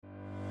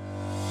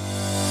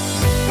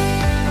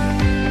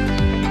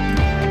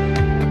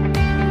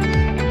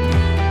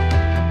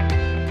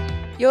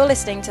You're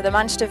listening to the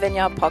Manchester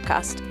Vineyard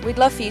podcast. We'd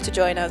love for you to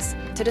join us.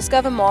 To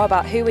discover more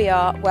about who we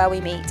are, where we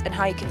meet, and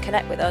how you can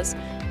connect with us,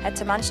 head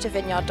to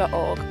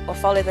manchestervineyard.org or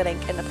follow the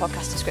link in the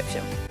podcast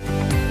description.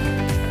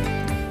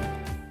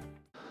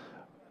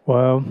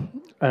 Well,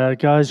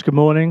 guys, good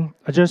morning.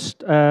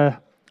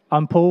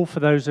 I'm Paul, for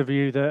those of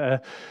you that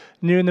are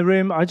new in the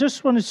room. I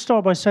just wanted to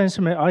start by saying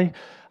something. I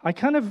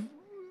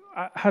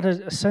had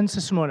a sense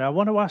this morning. I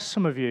want to ask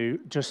some of you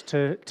just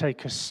to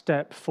take a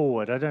step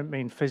forward. I don't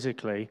mean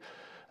physically,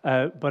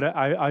 but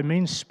I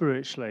mean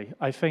spiritually.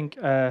 I think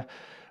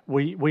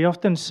we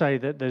often say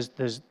that there's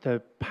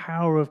the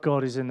power of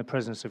God is in the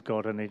presence of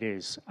God, and it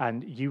is.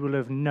 And you will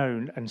have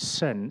known and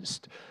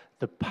sensed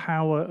the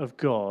power of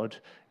God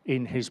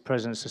in his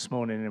presence this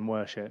morning in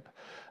worship.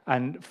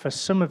 And for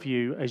some of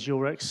you, as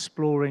you're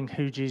exploring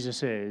who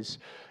Jesus is,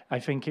 I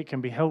think it can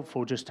be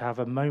helpful just to have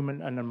a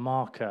moment and a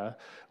marker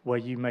where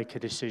you make a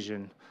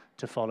decision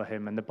to follow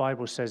him. And the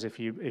Bible says if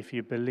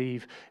you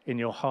believe in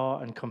your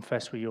heart and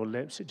confess with your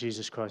lips that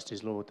Jesus Christ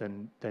is Lord,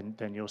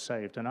 then you're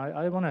saved. And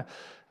I want to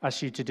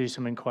ask you to do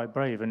something quite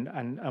brave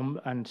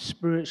and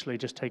spiritually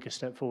just take a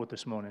step forward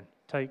this morning.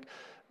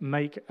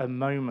 Make a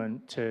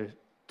moment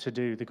to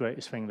do the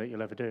greatest thing that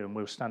you'll ever do, and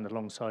we'll stand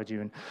alongside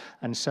you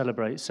and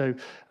celebrate. So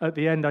at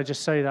the end, I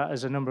just say that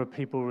as a number of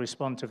people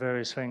respond to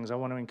various things, I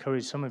want to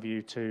encourage some of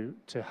you to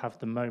have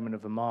the moment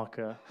of a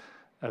marker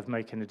of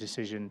making a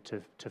decision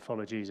to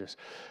follow Jesus.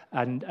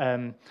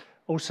 And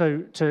also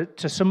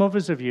to some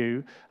others of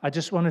you, I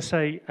just want to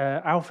say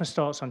Alpha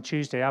starts on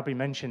Tuesday. Abby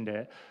mentioned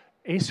it.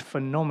 It's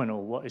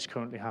phenomenal what is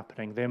currently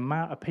happening. The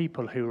amount of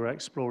people who are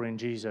exploring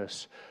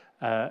Jesus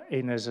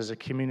in us as a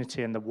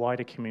community and the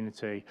wider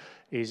community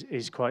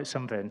is quite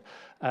something.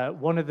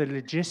 One of the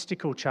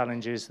logistical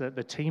challenges that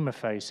the team are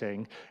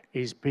facing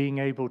is being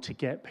able to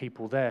get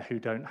people there who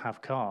don't have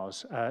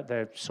cars.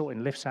 They're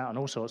sorting lifts out and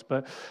all sorts.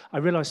 But I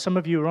realise some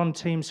of you are on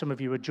teams, some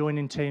of you are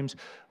joining teams.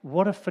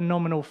 What a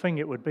phenomenal thing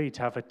it would be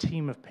to have a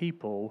team of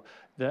people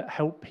that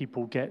help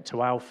people get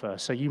to Alpha.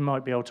 So you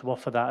might be able to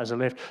offer that as a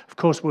lift. Of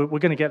course, we're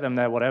going to get them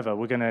there, whatever.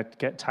 We're going to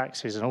get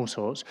taxis and all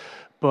sorts.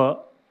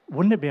 But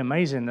wouldn't it be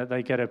amazing that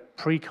they get a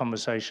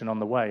pre-conversation on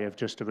the way of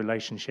just a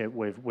relationship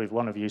with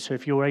one of you? So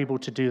if you're able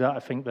to do that, I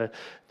think the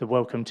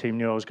welcome team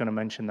knew I was going to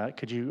mention that.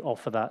 Could you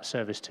offer that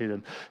service to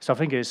them? So I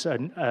think it's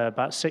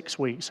about 6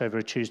 weeks over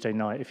a Tuesday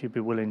night, if you'd be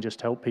willing just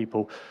to help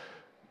people.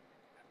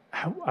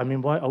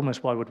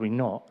 Why would we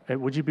not?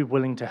 Would you be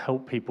willing to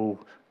help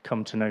people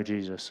come to know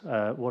Jesus?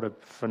 What a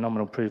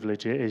phenomenal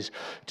privilege it is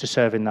to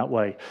serve in that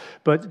way.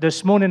 But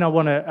this morning I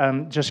want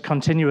to just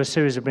continue a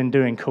series I've been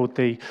doing called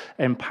the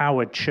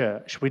Empowered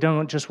Church. We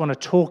don't just want to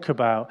talk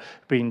about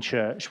being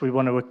church. We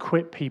want to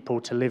equip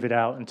people to live it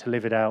out and to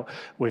live it out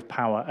with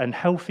power. And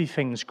healthy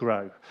things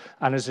grow.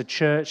 And as a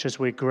church, as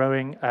we're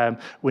growing,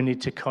 we need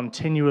to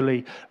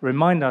continually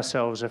remind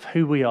ourselves of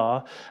who we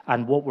are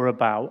and what we're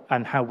about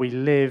and how we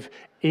live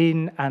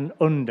in and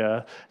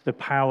under the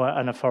power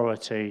and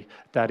authority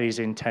that is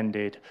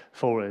intended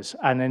for us.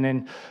 And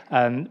an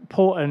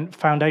important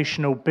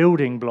foundational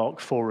building block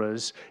for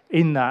us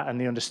in that and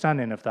the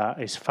understanding of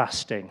that is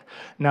fasting.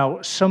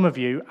 Now, some of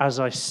you, as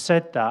I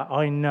said that,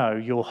 I know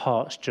your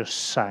hearts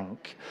just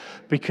sank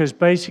because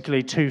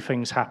basically two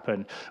things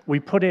happen. We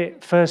put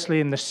it firstly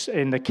in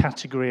the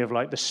category of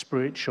like the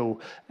spiritual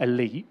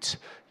elite.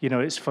 You know,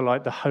 it's for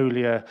like the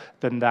holier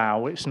than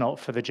thou. It's not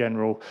for the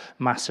general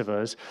mass of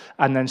us.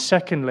 And then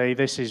secondly,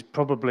 this is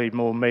probably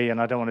more me,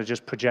 and I don't want to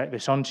just project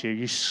this onto you.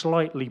 You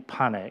slightly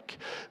panic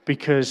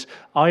because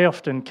I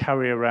often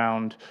carry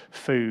around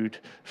food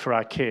for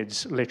our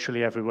kids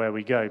literally everywhere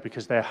we go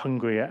because they're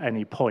hungry at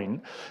any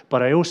point.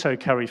 But I also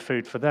carry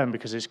food for them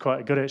because it's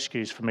quite a good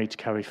excuse for me to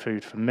carry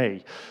food for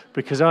me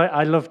because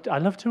I love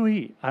to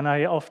eat, and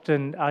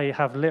I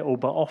have little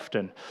but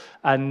often.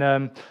 And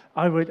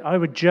I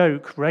would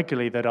joke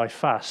regularly that I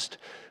fast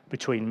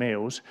between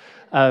meals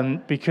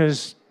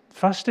because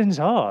fasting's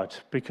hard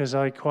because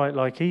I quite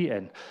like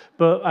eating.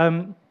 But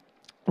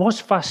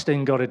what's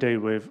fasting got to do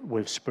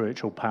with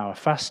spiritual power?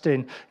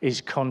 Fasting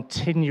is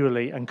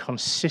continually and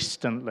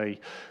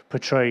consistently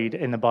portrayed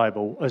in the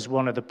Bible as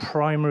one of the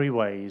primary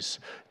ways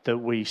that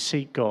we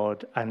seek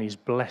God and his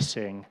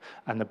blessing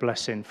and the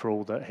blessing for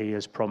all that he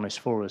has promised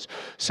for us.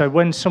 So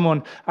when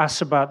someone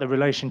asks about the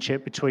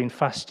relationship between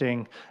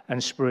fasting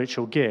and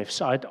spiritual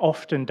gifts, I'd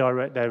often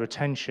direct their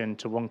attention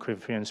to 1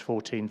 Corinthians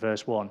 14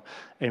 verse 1,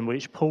 in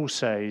which Paul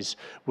says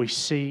we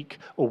seek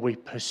or we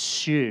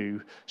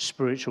pursue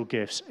spiritual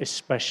gifts,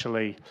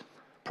 especially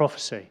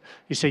prophecy.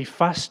 You see,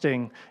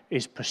 fasting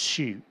is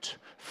pursuit.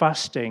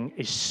 Fasting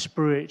is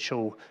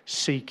spiritual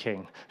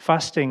seeking.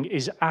 Fasting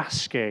is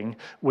asking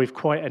with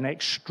quite an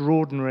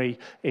extraordinary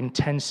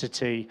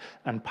intensity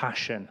and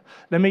passion.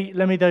 Let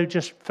me though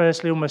just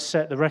firstly almost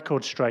set the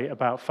record straight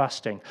about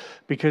fasting,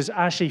 because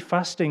actually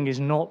fasting is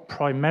not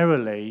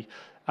primarily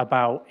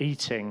about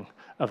eating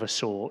of a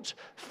sort,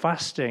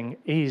 fasting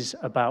is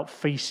about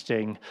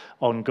feasting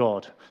on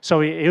God.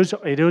 So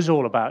it is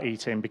all about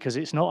eating, because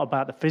it's not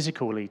about the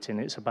physical eating,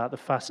 it's about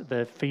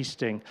the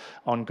feasting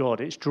on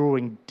God. It's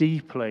drawing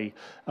deeply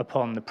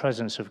upon the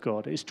presence of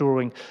God. It's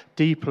drawing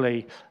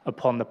deeply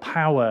upon the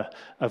power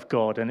of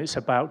God, and it's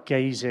about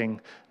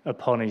gazing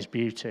upon his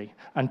beauty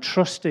and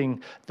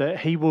trusting that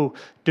he will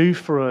do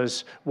for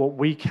us what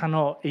we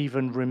cannot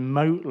even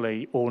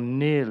remotely or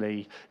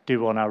nearly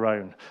do on our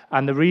own.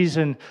 And the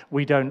reason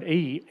we don't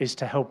eat is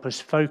to help us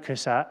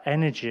focus our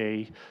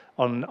energy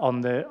on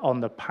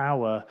the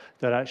power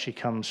that actually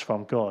comes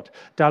from God.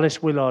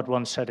 Dallas Willard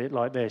once said it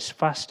like this: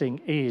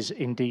 fasting is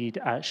indeed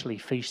actually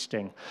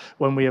feasting.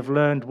 When we have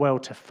learned well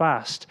to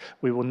fast,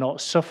 we will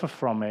not suffer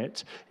from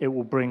it. It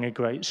will bring a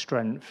great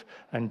strength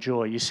and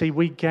joy. You see,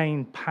 we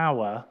gain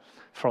power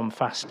from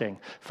fasting.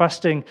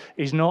 Fasting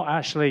is not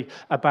actually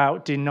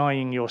about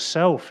denying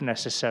yourself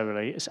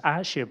necessarily. It's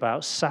actually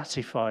about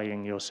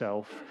satisfying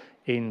yourself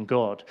in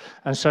God.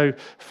 And so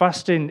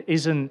fasting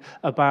isn't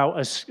about,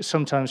 as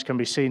sometimes can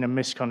be seen and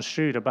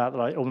misconstrued, about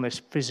like all this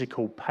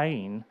physical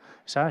pain.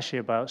 It's actually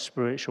about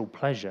spiritual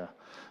pleasure.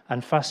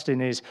 And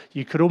fasting is,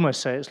 you could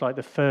almost say it's like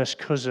the first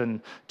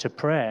cousin to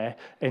prayer,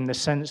 in the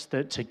sense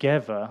that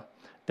together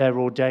they're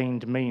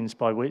ordained means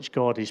by which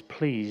God is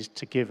pleased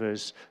to give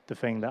us the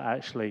thing that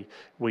actually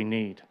we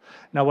need.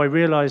 Now, I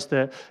realize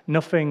that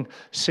nothing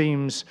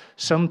seems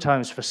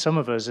sometimes for some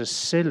of us as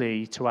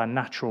silly to our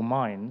natural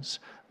minds,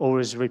 or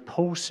as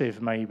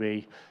repulsive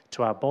maybe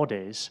to our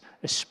bodies,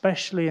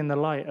 especially in the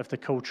light of the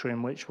culture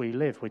in which we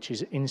live, which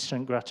is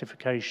instant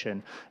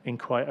gratification in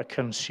quite a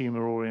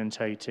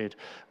consumer-orientated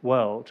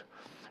world,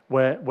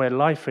 where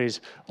life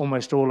is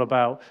almost all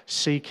about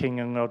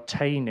seeking and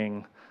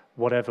obtaining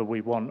whatever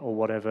we want or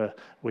whatever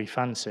we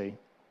fancy.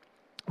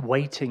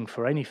 Waiting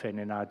for anything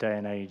in our day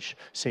and age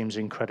seems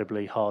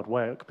incredibly hard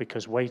work,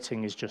 because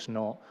waiting is just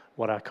not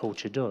what our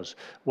culture does.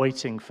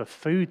 Waiting for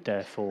food,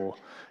 therefore,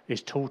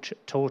 is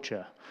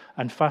torture.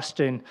 And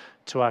fasting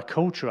to our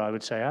culture, I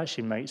would say,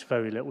 actually makes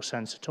very little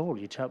sense at all.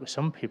 You chat with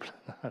some people,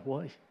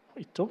 what are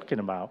you talking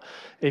about?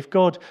 If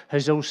God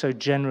has also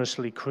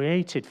generously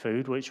created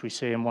food, which we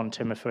see in 1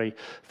 Timothy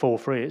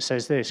 4:3, it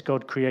says this: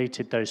 God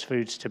created those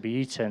foods to be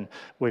eaten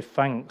with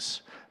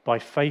thanks by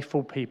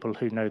faithful people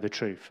who know the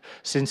truth.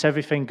 Since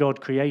everything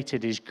God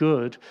created is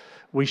good,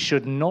 we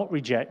should not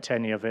reject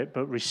any of it,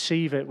 but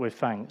receive it with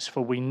thanks,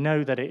 for we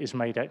know that it is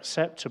made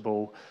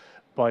acceptable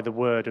by the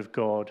word of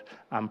God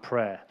and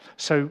prayer.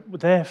 So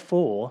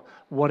therefore,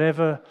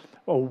 whatever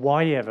or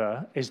why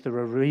ever is there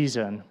a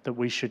reason that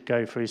we should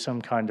go through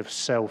some kind of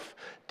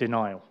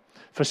self-denial?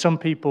 For some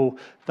people,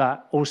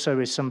 that also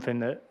is something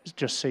that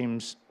just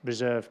seems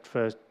reserved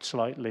for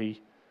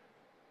slightly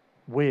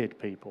weird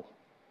people.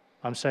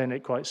 I'm saying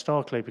it quite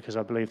starkly because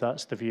I believe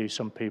that's the view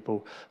some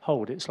people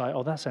hold. It's like,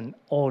 oh, that's an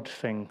odd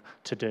thing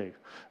to do.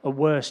 At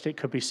worst, it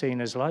could be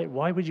seen as like,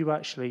 why would you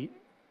actually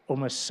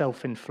almost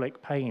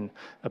self-inflict pain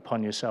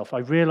upon yourself? I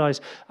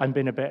realize I'm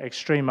being a bit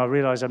extreme. I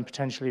realize I'm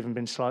potentially even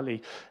been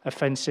slightly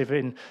offensive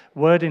in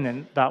wording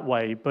it that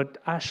way, but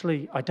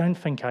actually I don't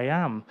think I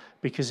am,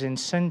 because in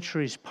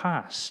centuries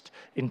past,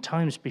 in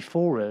times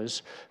before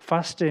us,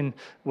 fasting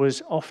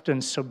was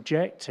often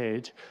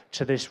subjected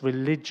to this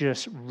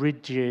religious,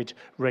 rigid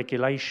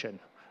regulation.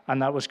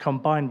 And that was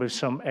combined with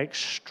some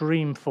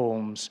extreme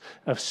forms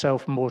of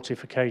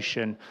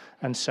self-mortification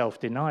and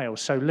self-denial.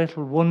 So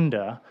little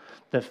wonder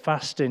that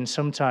fasting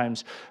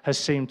sometimes has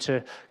seemed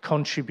to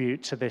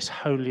contribute to this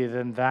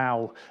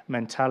holier-than-thou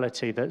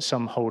mentality that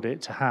some hold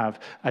it to have,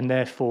 and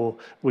therefore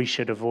we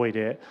should avoid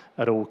it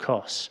at all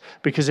costs.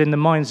 Because in the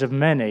minds of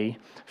many,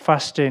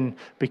 fasting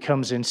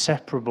becomes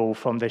inseparable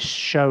from this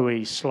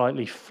showy,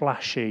 slightly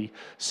flashy,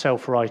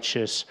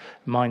 self-righteous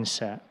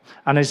mindset.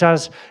 And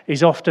as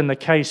is often the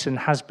case and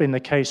has been the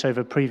case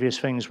over previous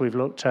things we've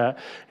looked at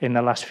in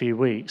the last few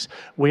weeks,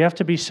 we have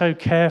to be so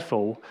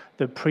careful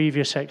that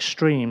previous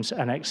extremes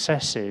and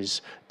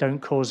excesses don't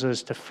cause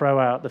us to throw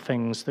out the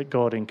things that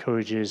God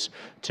encourages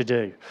to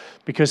do.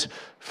 Because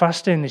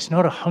fasting is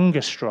not a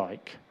hunger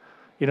strike.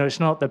 You know, it's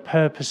not the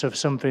purpose of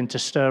something to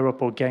stir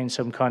up or gain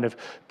some kind of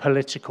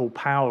political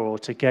power, or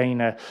to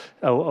gain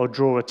or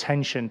draw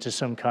attention to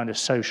some kind of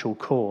social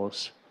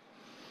cause.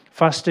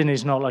 Fasting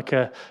is not like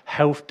a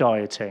health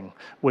dieting,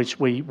 which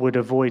we would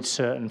avoid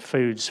certain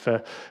foods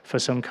for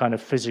some kind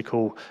of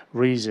physical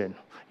reason.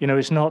 You know,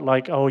 it's not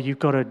like, oh, you've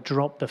got to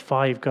drop the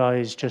Five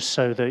Guys just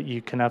so that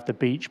you can have the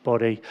beach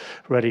body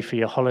ready for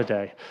your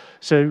holiday.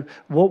 So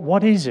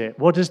what is it?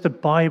 What does the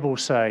Bible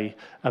say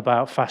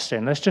about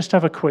fasting? Let's just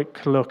have a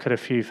quick look at a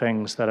few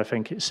things that I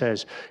think it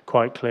says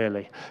quite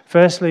clearly.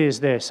 Firstly is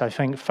this: I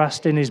think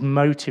fasting is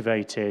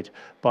motivated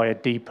by a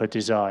deeper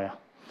desire.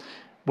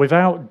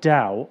 Without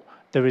doubt,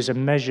 there is a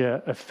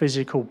measure of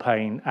physical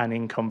pain and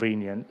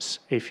inconvenience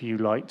if you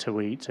like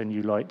to eat, and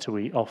you like to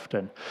eat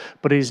often.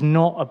 But it's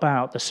not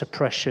about the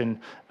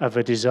suppression of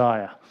a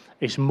desire.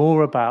 It's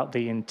more about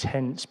the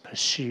intense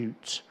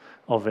pursuit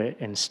of it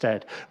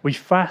instead. We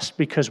fast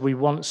because we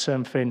want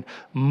something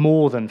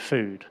more than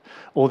food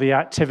or the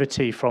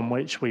activity from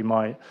which we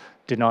might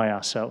deny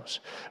ourselves.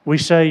 We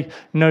say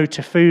no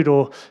to food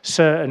or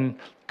certain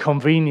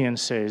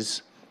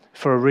conveniences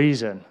for a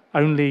reason,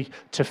 only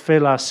to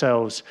fill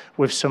ourselves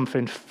with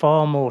something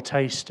far more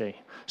tasty,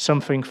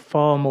 something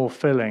far more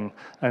filling,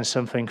 and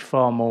something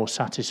far more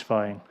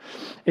satisfying.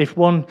 If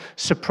one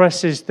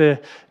suppresses the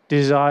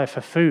desire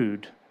for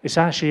food, it's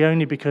actually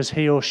only because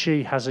he or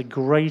she has a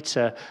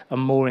greater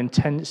and more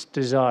intense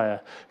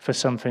desire for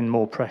something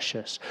more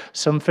precious,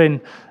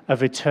 something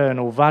of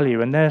eternal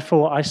value. And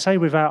therefore, I say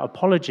without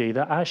apology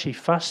that actually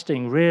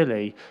fasting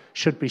really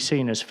should be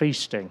seen as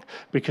feasting,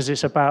 because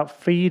it's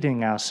about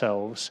feeding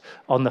ourselves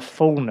on the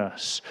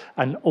fullness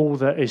and all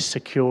that is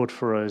secured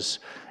for us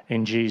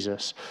in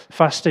Jesus.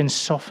 Fasting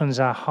softens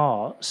our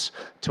hearts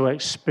to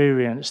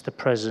experience the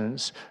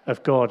presence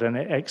of God, and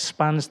it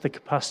expands the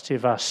capacity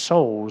of our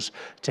souls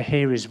to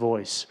hear his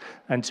voice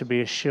and to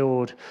be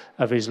assured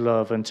of his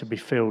love and to be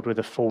filled with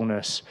the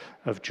fullness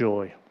of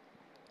joy.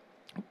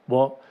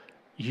 What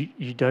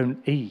you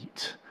don't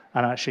eat,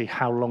 and actually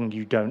how long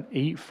you don't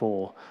eat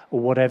for, or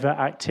whatever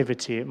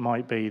activity it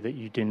might be that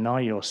you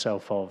deny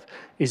yourself of,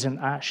 isn't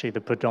actually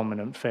the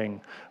predominant thing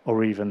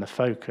or even the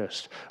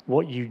focus.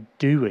 What you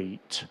do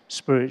eat,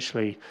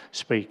 spiritually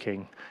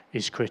speaking,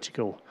 is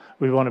critical.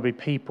 We want to be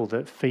people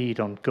that feed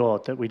on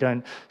God, that we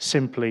don't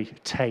simply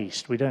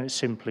taste, we don't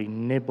simply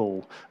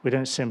nibble, we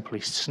don't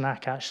simply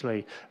snack.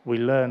 Actually, we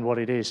learn what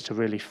it is to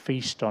really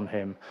feast on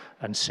him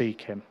and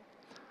seek him.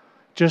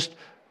 Just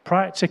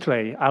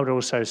practically, I would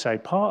also say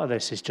part of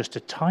this is just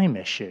a time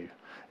issue.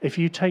 If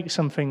you take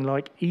something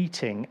like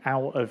eating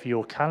out of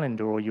your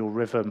calendar or your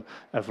rhythm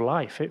of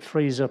life, it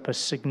frees up a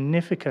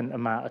significant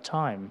amount of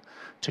time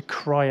to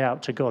cry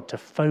out to God, to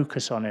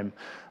focus on him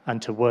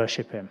and to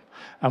worship him.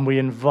 And we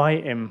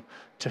invite him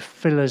to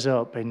fill us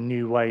up in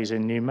new ways,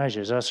 in new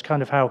measures. That's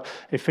kind of how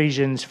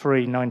Ephesians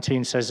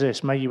 3:19 says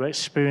this: may you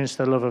experience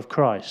the love of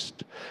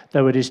Christ,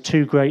 though it is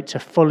too great to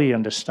fully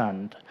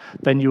understand.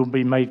 Then you'll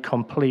be made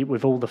complete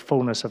with all the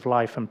fullness of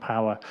life and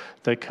power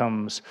that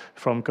comes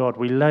from God.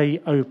 We lay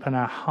open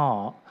our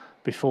heart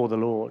before the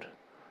Lord,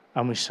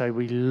 and we say,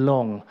 we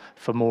long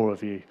for more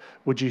of you.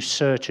 Would you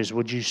search us?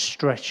 Would you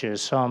stretch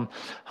us? Psalm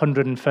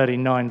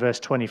 139, verse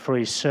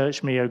 23,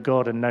 search me, O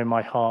God, and know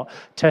my heart.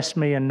 Test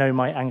me and know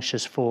my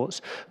anxious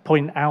thoughts.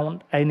 Point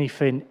out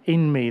anything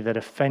in me that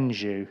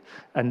offends you,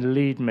 and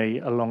lead me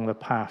along the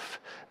path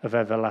of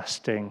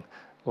everlasting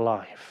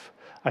life.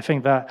 I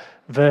think that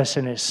verse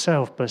in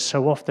itself, but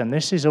so often,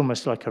 this is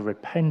almost like a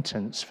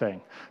repentance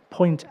thing.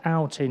 Point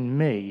out in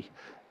me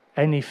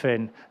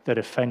anything that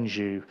offends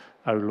you,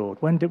 O Lord.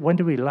 When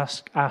do we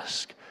last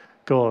ask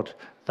God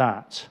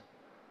that?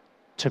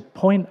 To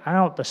point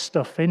out the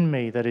stuff in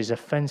me that is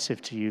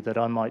offensive to you, that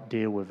I might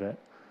deal with it.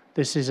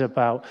 This is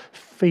about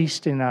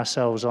feasting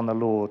ourselves on the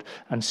Lord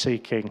and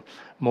seeking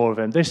more of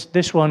him.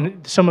 This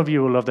one, some of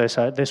you will love this.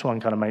 This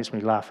one kind of makes me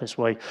laugh. This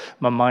way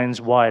my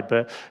mind's wired.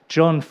 But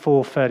John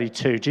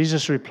 4:32,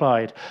 Jesus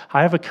replied,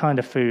 I have a kind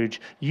of food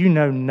you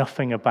know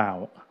nothing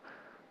about.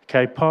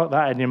 Okay, park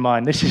that in your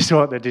mind. This is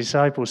what the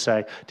disciples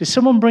say. Did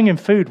someone bring him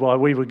food while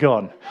we were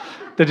gone?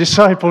 The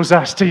disciples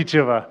asked each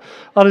other.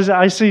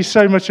 I see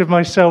so much of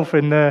myself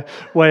in their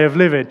way of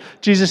living.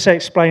 Jesus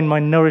explained, my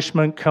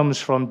nourishment comes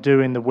from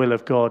doing the will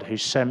of God who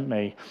sent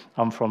me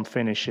and from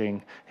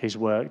finishing his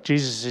work.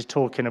 Jesus is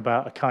talking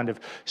about a kind of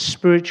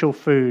spiritual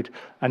food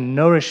and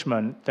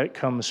nourishment that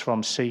comes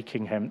from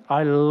seeking him.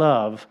 I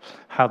love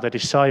how the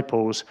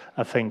disciples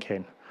are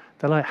thinking.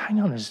 They're like, hang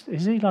on, is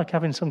he like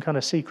having some kind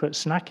of secret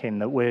snacking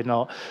that we're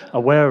not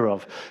aware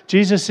of?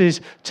 Jesus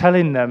is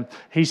telling them,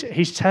 he's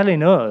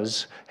telling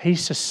us, he's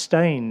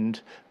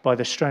sustained by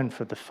the strength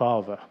of the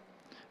Father.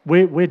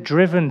 We're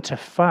driven to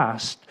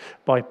fast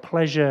by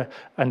pleasure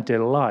and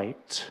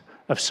delight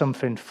of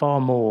something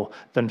far more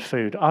than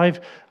food. I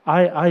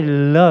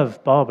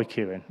love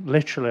barbecuing.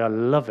 Literally, I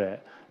love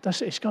it.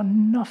 It's got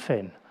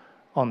nothing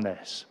on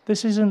this.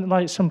 This isn't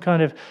like some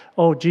kind of,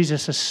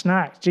 Jesus, a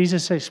snack.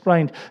 Jesus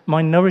explained,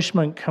 my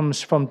nourishment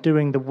comes from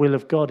doing the will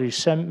of God who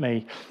sent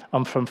me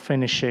and from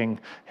finishing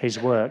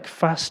his work.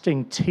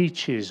 Fasting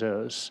teaches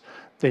us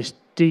this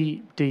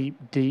deep, deep,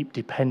 deep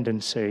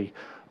dependency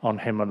on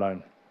him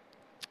alone.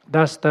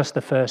 That's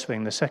the first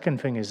thing. The second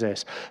thing is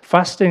this.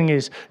 Fasting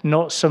is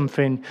not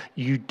something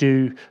you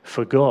do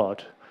for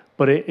God,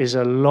 but it is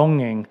a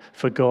longing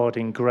for God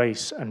in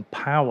grace and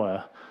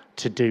power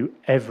to do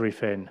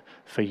everything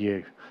for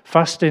you.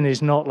 Fasting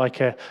is not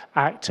like an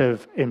act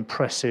of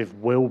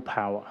impressive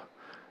willpower.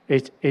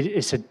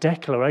 It's a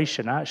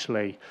declaration,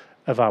 actually,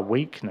 of our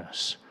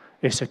weakness.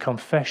 It's a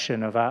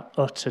confession of our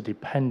utter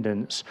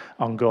dependence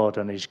on God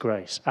and his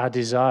grace. Our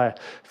desire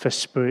for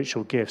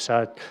spiritual gifts,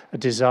 our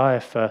desire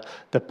for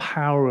the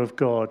power of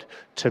God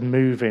to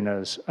move in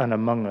us and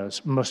among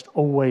us must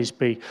always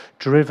be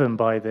driven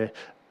by the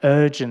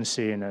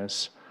urgency in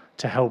us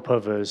to help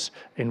others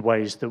in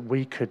ways that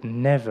we could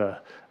never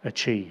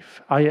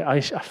achieve. I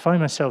find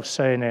myself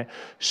saying it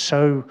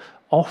so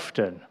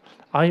often.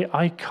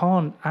 I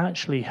can't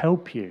actually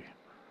help you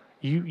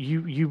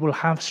You will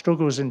have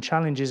struggles and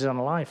challenges in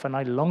life, and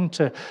I long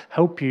to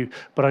help you,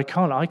 but I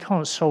can't. I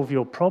can't solve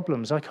your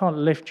problems. I can't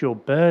lift your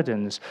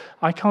burdens.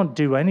 I can't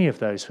do any of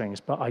those things,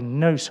 but I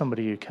know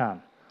somebody who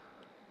can.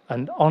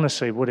 And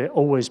honestly, would it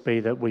always be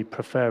that we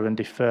prefer and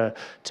defer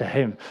to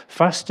him?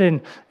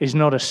 Fasting is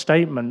not a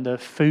statement that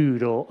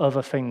food or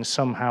other things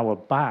somehow are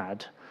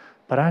bad,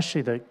 but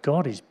actually that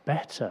God is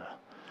better.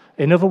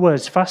 In other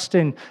words,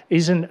 fasting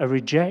isn't a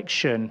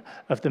rejection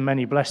of the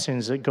many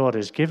blessings that God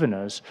has given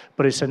us,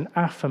 but it's an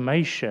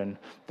affirmation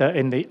that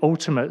in the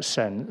ultimate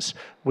sense,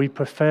 we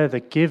prefer the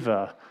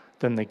giver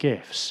than the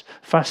gifts.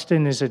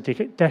 Fasting is a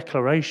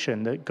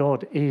declaration that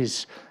God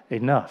is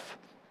enough.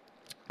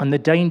 And the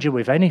danger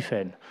with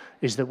anything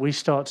is that we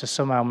start to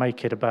somehow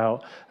make it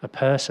about a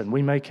person.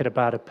 We make it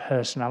about a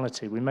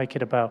personality. We make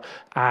it about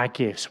our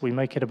gifts. We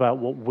make it about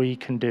what we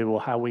can do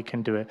or how we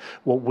can do it,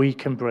 what we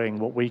can bring,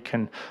 what we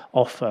can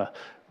offer.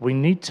 We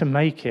need to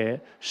make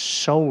it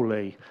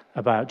solely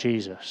about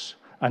Jesus.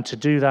 And to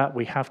do that,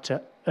 we have to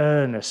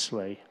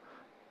earnestly,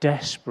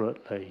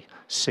 desperately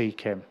seek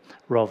him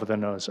rather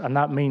than us. And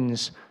that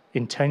means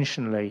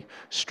intentionally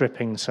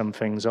stripping some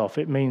things off.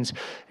 It means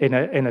in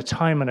a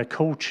time and a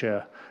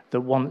culture that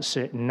wants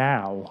it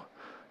now,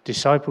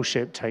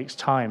 discipleship takes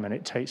time and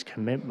it takes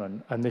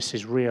commitment, and this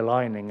is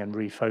realigning and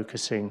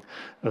refocusing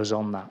us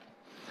on that.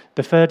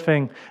 The third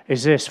thing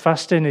is this: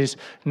 fasting is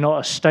not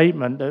a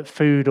statement that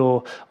food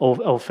or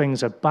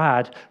things are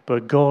bad,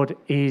 but God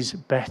is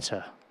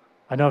better.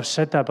 I know I've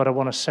said that, but I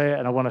want to say it,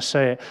 and I want to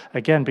say it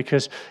again,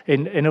 because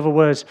in other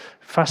words,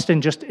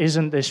 fasting just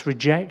isn't this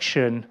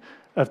rejection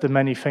of the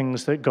many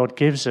things that God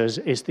gives us.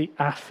 It's the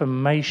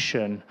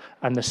affirmation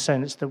and the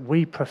sense that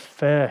we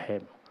prefer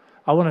him.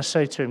 I want to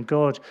say to him,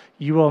 God,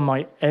 you are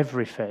my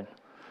everything.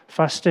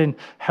 Fasting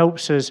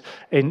helps us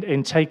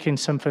in taking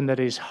something that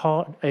is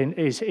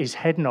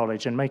head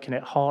knowledge and making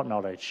it heart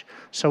knowledge.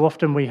 So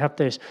often we have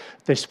this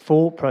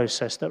thought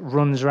process that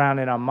runs around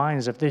in our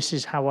minds of this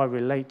is how I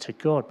relate to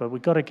God, but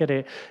we've got to get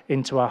it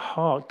into our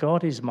heart.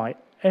 God is my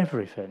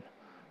everything.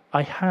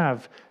 I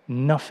have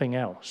nothing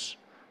else.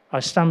 I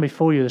stand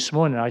before you this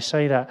morning, I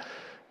say that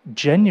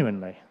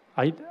genuinely.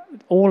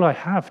 All I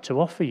have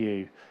to offer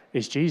you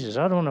is Jesus.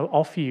 I don't want to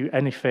offer you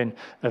anything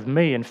of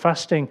me. And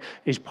fasting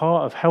is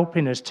part of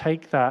helping us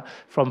take that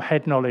from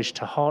head knowledge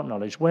to heart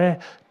knowledge. Where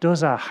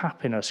does our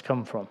happiness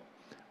come from?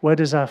 Where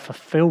does our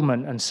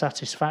fulfillment and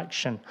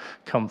satisfaction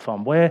come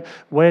from? Where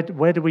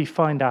do we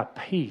find our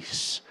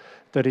peace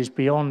that is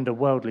beyond a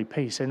worldly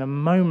peace? In a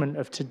moment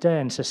of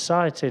today in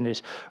society, in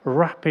its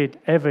rapid,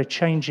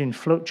 ever-changing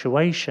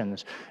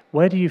fluctuations,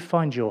 where do you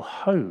find your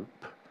hope?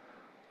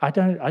 I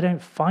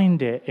don't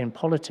find it in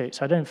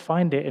politics. I don't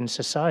find it in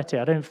society.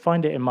 I don't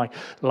find it in my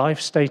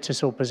life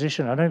status or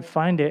position. I don't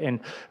find it in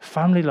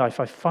family life.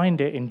 I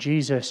find it in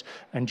Jesus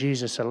and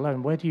Jesus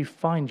alone. Where do you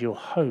find your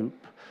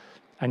hope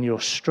and your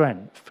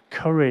strength,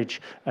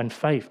 courage and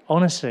faith?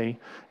 Honestly,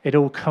 it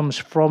all comes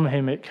from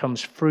him. It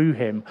comes through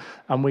him.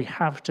 And we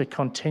have to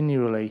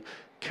continually,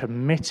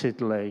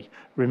 committedly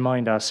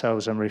remind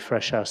ourselves and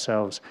refresh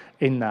ourselves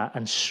in that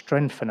and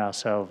strengthen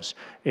ourselves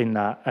in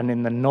that and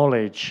in the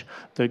knowledge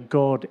that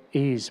God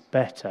is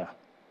better.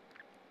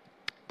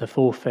 The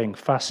fourth thing,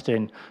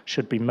 fasting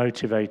should be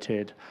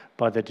motivated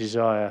by the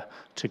desire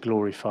to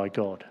glorify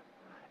God.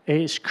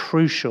 It's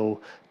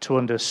crucial to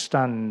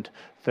understand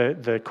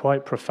the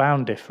quite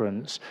profound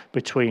difference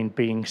between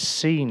being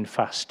seen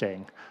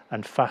fasting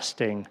and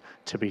fasting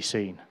to be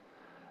seen.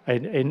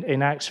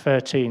 In Acts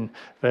 13,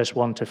 verse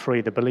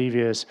 1-3,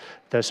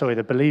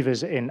 the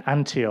believers in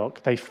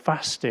Antioch, they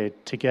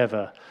fasted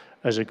together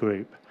as a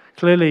group.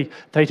 Clearly,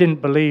 they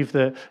didn't believe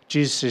that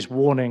Jesus'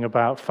 warning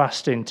about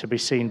fasting to be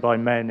seen by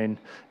men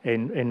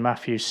in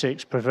Matthew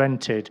 6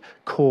 prevented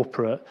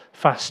corporate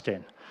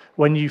fasting.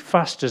 When you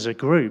fast as a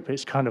group,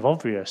 it's kind of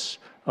obvious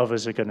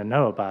others are going to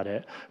know about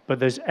it, but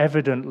there's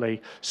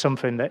evidently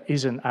something that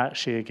isn't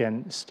actually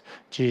against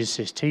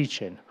Jesus'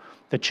 teaching.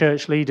 The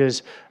church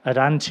leaders at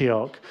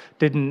Antioch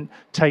didn't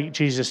take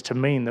Jesus to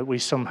mean that we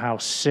somehow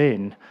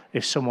sin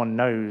if someone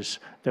knows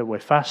that we're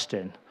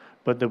fasting,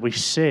 but that we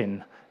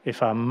sin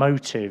if our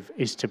motive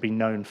is to be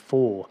known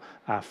for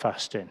our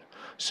fasting,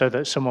 so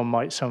that someone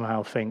might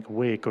somehow think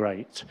we're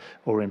great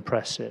or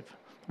impressive.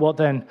 What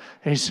then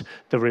is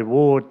the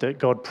reward that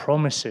God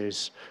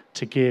promises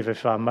to give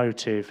if our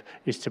motive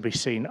is to be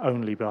seen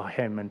only by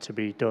him and to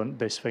be done,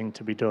 this thing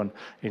to be done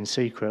in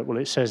secret? Well,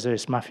 it says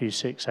this, Matthew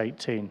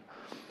 6:18.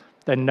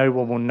 Then no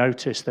one will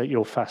notice that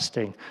you're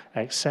fasting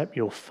except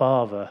your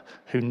Father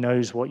who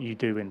knows what you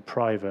do in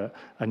private,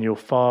 and your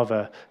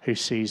Father who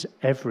sees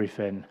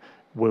everything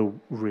will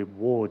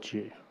reward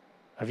you.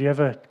 Have you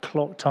ever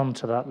clocked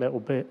onto that little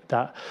bit,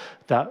 that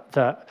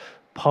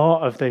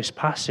part of this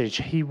passage?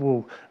 He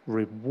will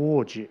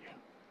reward you.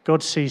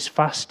 God sees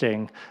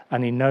fasting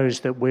and he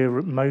knows that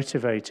we're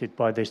motivated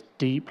by this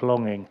deep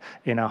longing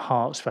in our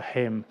hearts for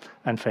him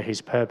and for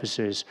his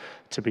purposes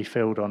to be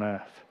filled on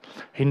earth.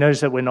 He knows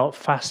that we're not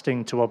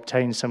fasting to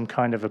obtain some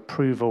kind of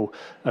approval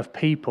of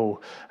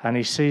people, and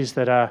he sees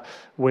that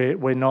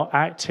we're not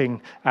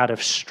acting out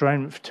of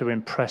strength to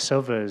impress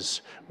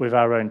others with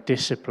our own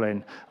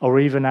discipline, or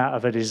even out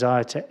of a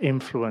desire to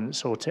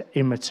influence or to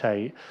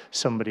imitate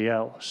somebody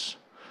else,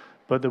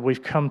 but that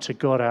we've come to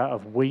God out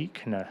of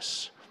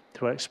weakness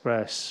to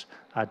express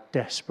our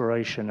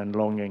desperation and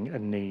longing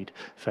and need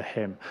for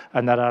him,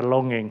 and that our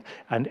longing,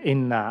 and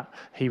in that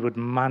he would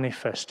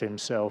manifest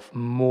himself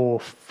more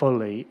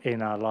fully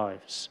in our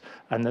lives,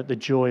 and that the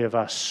joy of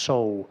our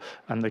soul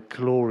and the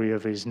glory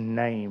of his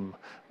name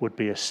would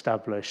be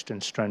established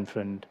and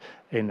strengthened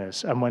in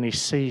us. And when he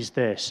sees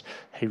this,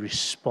 he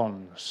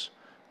responds.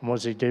 And what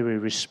does he do? He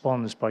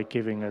responds by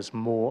giving us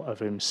more of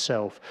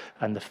himself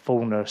and the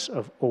fullness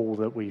of all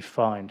that we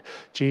find.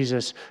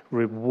 Jesus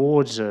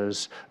rewards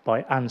us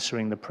by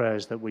answering the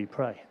prayers that we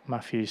pray.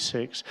 Matthew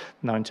 6,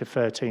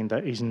 9-13,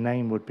 that his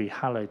name would be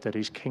hallowed, that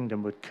his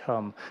kingdom would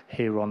come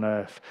here on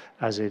earth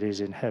as it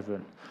is in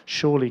heaven.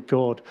 Surely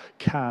God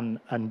can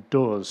and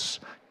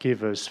does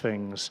give us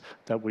things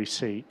that we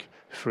seek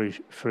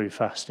through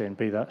fasting,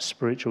 be that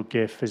spiritual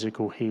gift,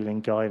 physical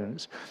healing,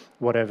 guidance,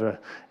 whatever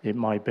it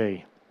might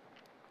be.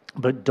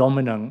 But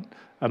dominant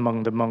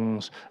among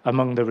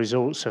the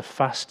results of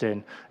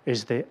fasting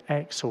is the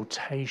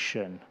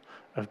exaltation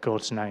of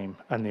God's name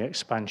and the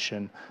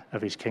expansion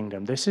of his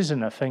kingdom. This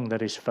isn't a thing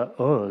that is for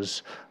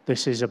us.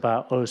 This is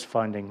about us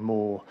finding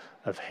more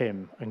of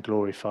him and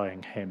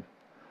glorifying him.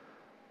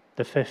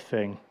 The fifth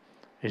thing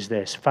is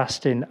this: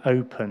 fasting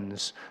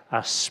opens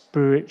our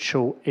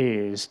spiritual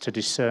ears to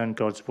discern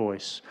God's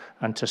voice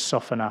and to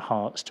soften our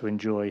hearts to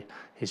enjoy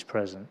his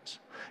presence.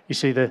 You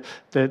see,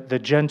 the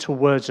gentle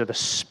words of the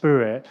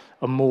Spirit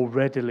are more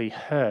readily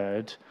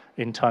heard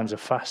in times of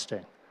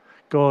fasting.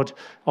 God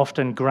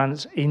often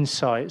grants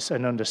insights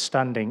and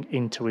understanding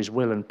into his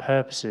will and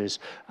purposes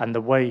and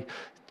the way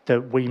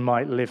that we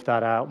might live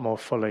that out more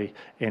fully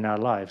in our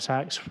lives.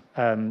 Acts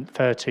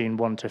 13,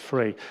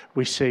 1-3,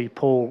 we see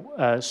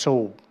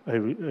Saul,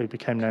 who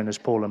became known as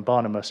Paul and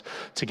Barnabas,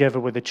 together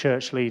with the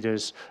church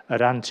leaders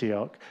at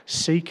Antioch,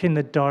 seeking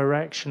the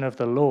direction of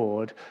the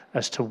Lord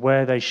as to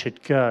where they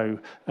should go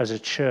as a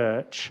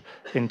church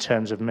in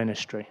terms of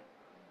ministry.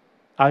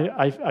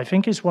 I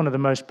think it's one of the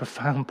most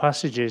profound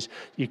passages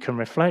you can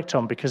reflect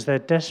on, because their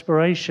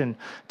desperation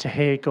to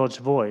hear God's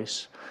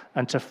voice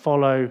and to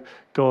follow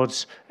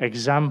God's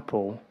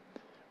example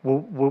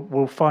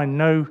will find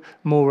no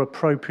more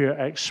appropriate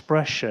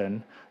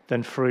expression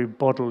than through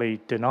bodily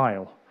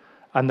denial.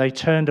 And they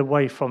turned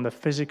away from the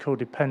physical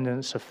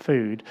dependence of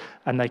food,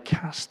 and they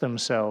cast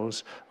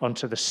themselves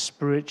onto the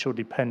spiritual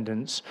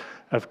dependence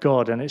of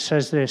God. And it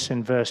says this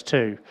in verse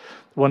 2.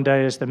 One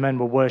day as the men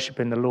were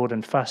worshipping the Lord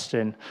and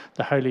fasting,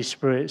 the Holy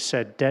Spirit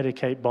said,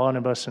 "Dedicate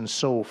Barnabas and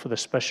Saul for the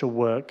special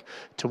work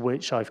to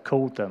which I've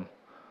called them."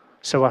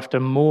 So after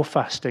more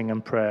fasting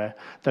and prayer,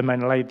 the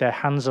men laid their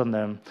hands on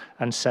them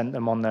and sent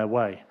them on their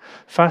way.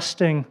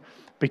 Fasting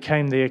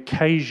became the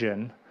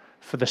occasion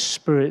for the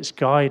Spirit's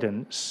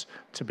guidance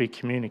to be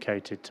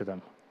communicated to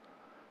them.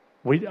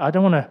 I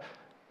don't want to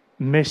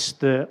miss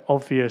the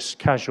obvious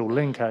casual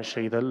link,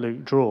 actually, that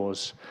Luke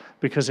draws,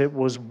 because it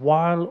was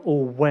while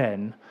or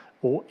when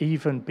or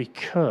even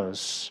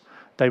because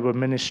they were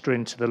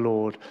ministering to the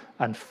Lord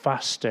and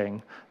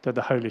fasting that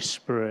the Holy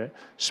Spirit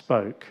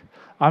spoke.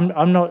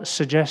 I'm not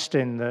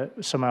suggesting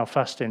that somehow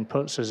fasting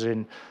puts us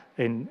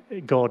in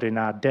God in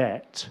our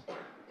debt,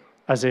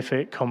 as if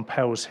it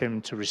compels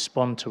him to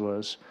respond to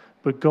us.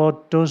 But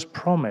God does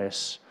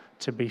promise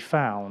to be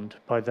found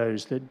by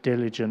those that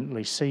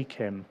diligently seek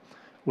him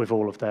with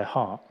all of their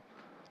heart.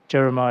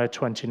 Jeremiah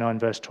 29,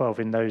 verse 12,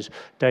 "In those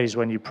days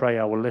when you pray,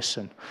 I will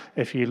listen.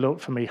 If you look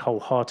for me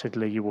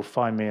wholeheartedly, you will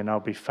find me, and I'll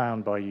be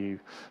found by you,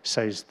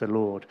 says the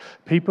Lord."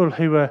 People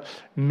who are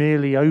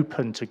merely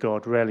open to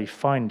God rarely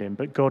find him,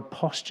 but God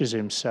postures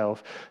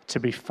himself to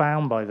be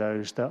found by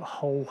those that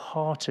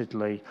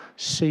wholeheartedly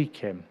seek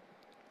him.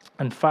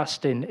 And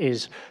fasting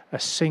is a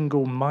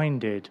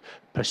single-minded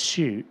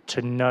pursuit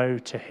to know,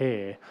 to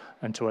hear,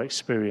 and to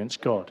experience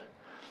God.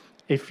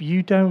 If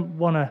you don't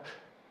want to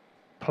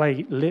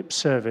play lip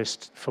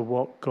service for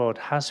what God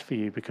has for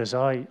you, because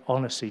I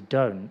honestly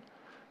don't,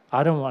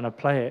 I don't want to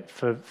play it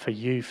for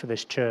you, for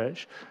this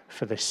church,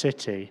 for this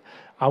city.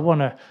 I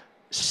want to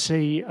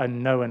see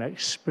and know and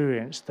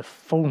experience the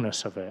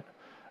fullness of it.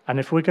 And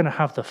if we're going to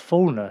have the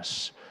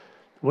fullness,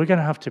 we're going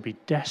to have to be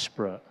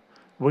desperate.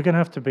 We're going to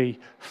have to be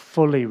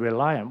fully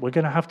reliant. We're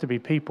going to have to be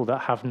people that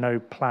have no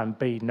plan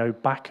B, no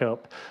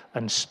backup,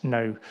 and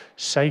no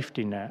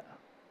safety net.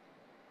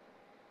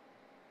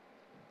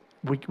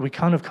 We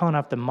kind of can't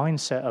have the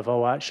mindset of,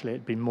 oh, actually,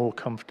 it'd be more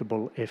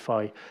comfortable if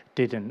I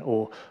didn't,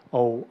 or,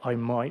 oh, I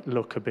might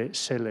look a bit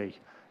silly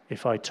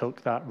if I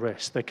took that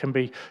risk. There can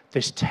be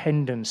this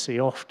tendency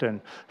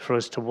often for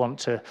us to want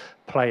to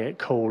play it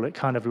cool. It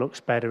kind of looks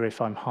better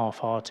if I'm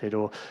half-hearted,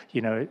 or,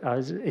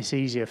 it's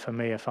easier for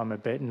me if I'm a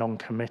bit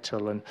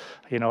non-committal, and,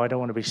 I don't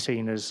want to be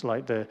seen as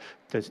like the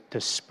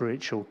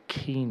spiritual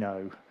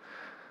kino.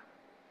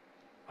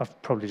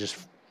 I've probably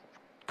just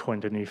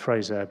coined a new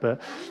phrase there,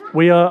 but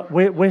we're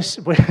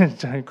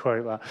don't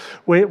quote that.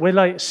 We're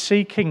like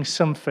seeking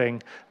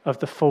something of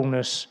the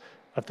fullness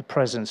of the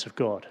presence of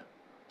God.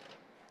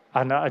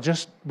 And I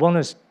just want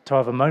us to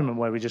have a moment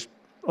where we just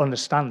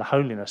understand the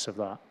holiness of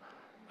that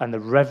and the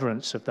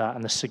reverence of that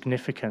and the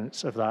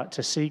significance of that,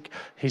 to seek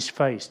his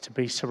face, to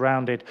be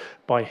surrounded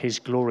by his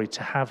glory,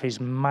 to have his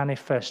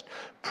manifest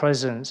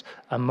presence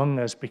among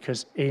us,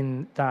 because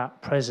in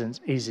that presence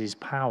is his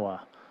power.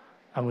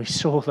 And we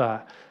saw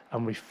that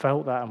and we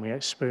felt that and we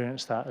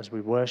experienced that as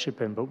we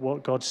worship him. But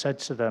what God said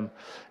to them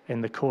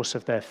in the course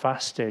of their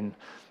fasting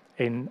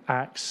in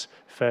Acts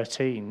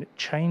 13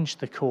 changed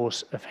the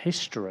course of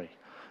history.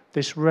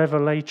 This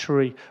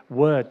revelatory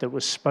word that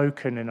was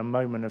spoken in a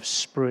moment of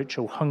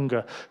spiritual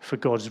hunger for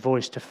God's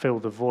voice to fill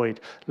the void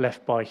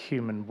left by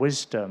human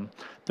wisdom,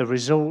 the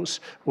results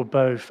were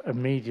both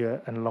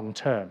immediate and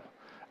long-term.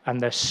 And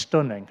they're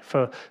stunning.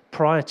 For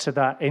prior to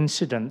that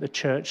incident, the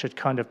church had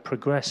kind of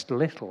progressed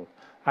little,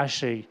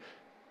 actually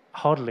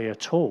hardly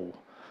at all,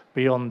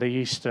 beyond the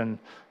eastern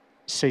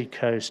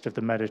seacoast of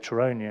the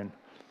Mediterranean.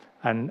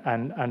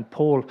 And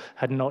Paul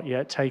had not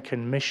yet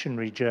taken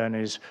missionary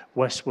journeys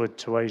westward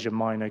to Asia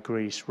Minor,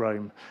 Greece,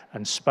 Rome,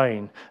 and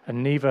Spain,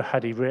 and neither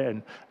had he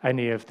written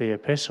any of the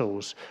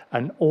epistles.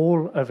 And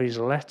all of his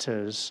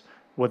letters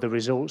were the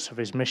results of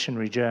his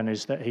missionary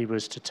journeys that he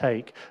was to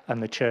take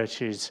and the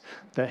churches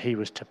that he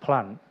was to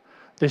plant.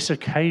 This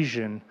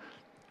occasion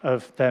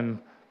of them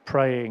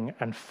praying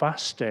and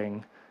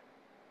fasting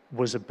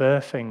was a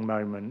birthing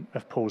moment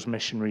of Paul's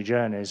missionary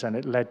journeys, and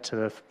it led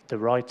to the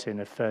writing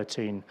of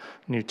 13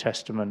 New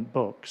Testament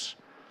books.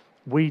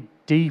 We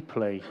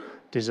deeply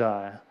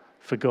desire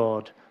for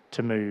God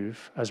to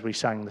move, as we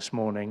sang this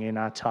morning, in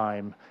our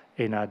time,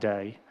 in our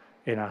day,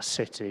 in our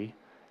city,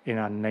 in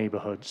our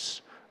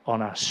neighborhoods,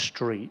 on our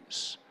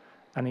streets.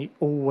 And he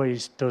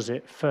always does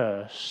it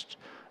first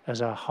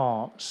as our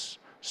hearts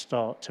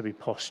start to be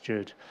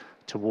postured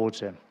towards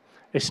him.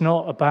 It's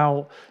not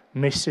about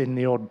missing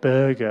the odd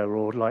burger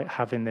or like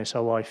having this,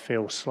 oh, I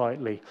feel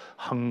slightly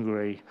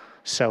hungry,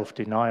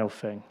 self-denial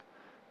thing.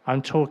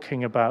 I'm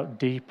talking about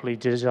deeply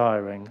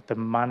desiring the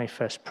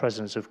manifest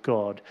presence of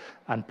God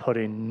and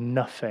putting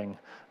nothing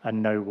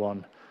and no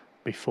one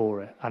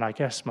before it. And I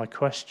guess my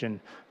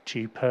question to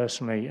you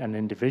personally and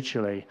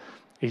individually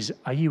is,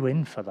 are you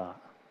in for that?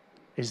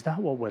 Is that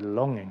what we're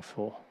longing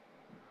for?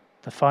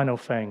 The final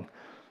thing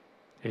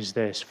is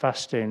this: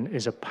 fasting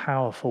is a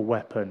powerful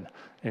weapon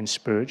in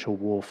spiritual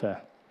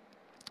warfare.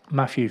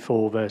 Matthew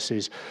 4,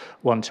 verses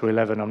 1 to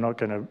 11, I'm not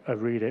going to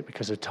read it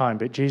because of time,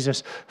 but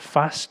Jesus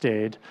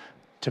fasted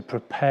to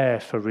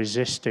prepare for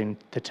resisting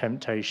the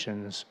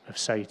temptations of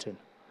Satan.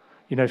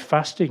 You know,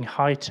 fasting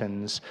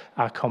heightens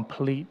our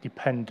complete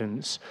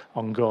dependence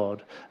on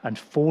God and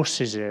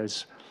forces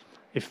us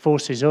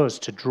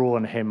to draw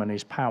on him and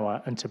his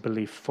power and to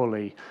believe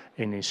fully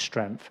in his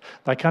strength.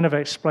 That kind of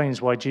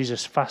explains why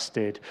Jesus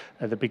fasted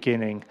at the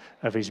beginning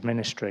of his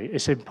ministry.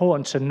 It's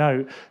important to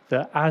note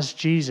that as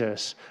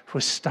Jesus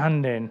was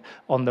standing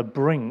on the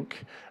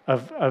brink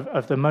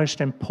of the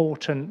most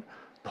important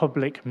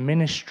public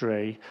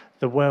ministry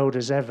the world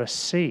has ever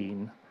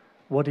seen,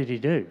 what did he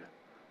do?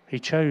 He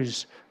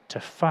chose to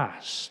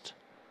fast.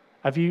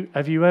 Have you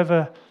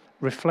ever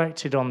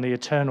reflected on the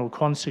eternal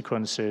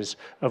consequences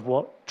of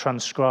what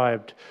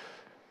transpired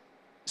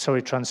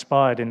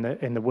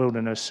in the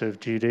wilderness of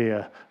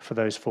Judea for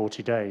those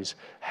 40 days?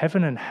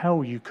 Heaven and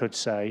hell, you could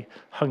say,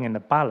 hung in the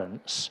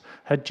balance.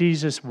 Had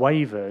Jesus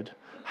wavered,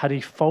 had he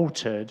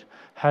faltered,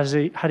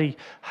 had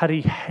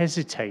he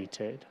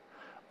hesitated,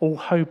 all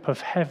hope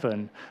of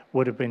heaven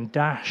would have been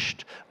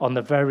dashed on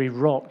the very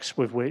rocks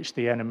with which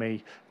the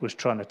enemy was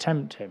trying to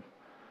tempt him.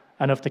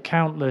 And of the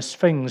countless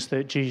things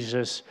that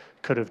Jesus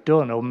could have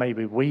done, or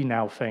maybe we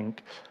now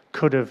think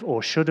could have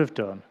or should have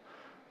done,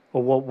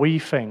 or what we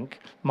think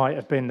might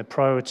have been the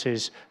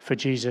priorities for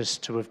Jesus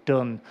to have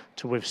done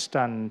to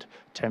withstand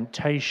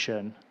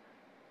temptation,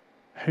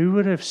 who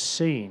would have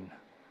seen,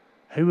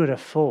 who would have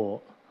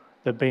thought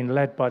that being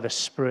led by the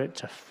Spirit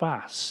to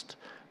fast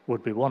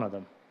would be one of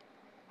them?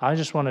 I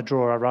just want to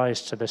draw our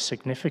eyes to the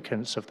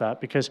significance of that,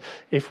 because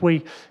if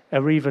we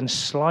are even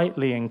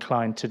slightly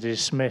inclined to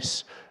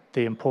dismiss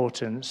the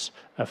importance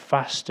of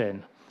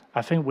fasting,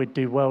 I think we'd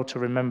do well to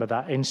remember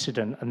that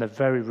incident and the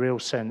very real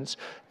sense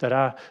that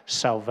our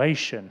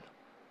salvation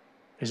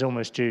is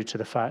almost due to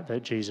the fact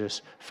that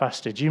Jesus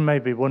fasted. You may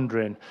be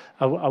wondering,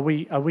 are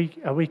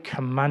we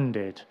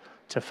commanded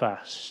to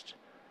fast?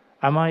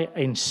 Am I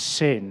in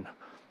sin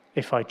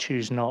if I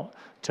choose not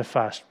to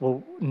fast?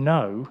 Well,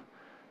 no,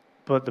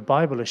 but the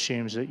Bible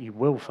assumes that you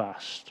will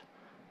fast.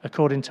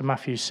 According to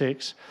Matthew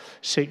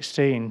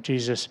 6:16,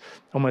 Jesus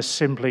almost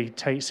simply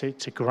takes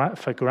it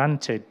for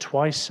granted,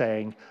 twice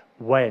saying,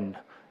 when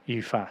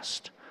you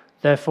fast.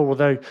 Therefore,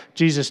 although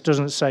Jesus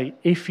doesn't say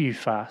if you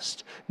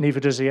fast,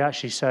 neither does he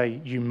actually say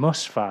you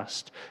must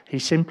fast. He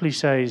simply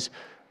says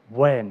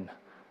when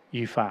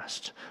you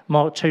fast.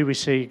 Mark 2, we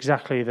see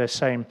exactly the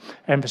same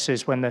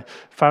emphasis when the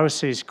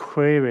Pharisees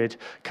queried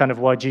kind of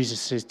why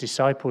Jesus'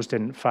 disciples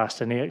didn't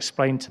fast, and he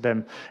explained to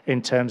them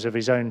in terms of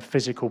his own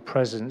physical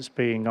presence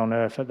being on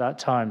earth at that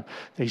time.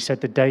 He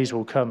said the days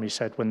will come, he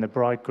said, when the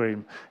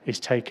bridegroom is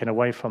taken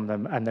away from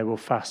them and they will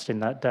fast in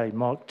that day.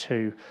 Mark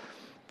 2,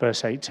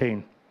 verse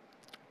 18.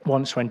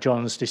 Once when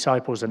John's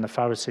disciples and the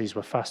Pharisees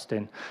were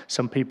fasting,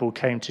 some people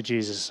came to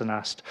Jesus and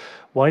asked,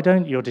 "Why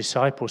don't your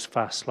disciples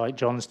fast like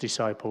John's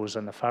disciples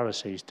and the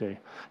Pharisees do?"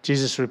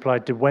 Jesus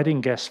replied, "Do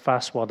wedding guests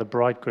fast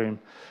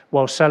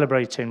while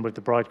celebrating with the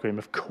bridegroom?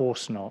 Of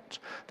course not.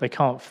 They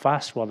can't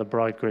fast while the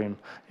bridegroom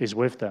is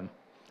with them.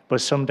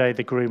 But someday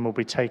the groom will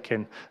be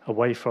taken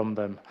away from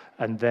them,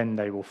 and then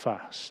they will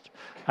fast."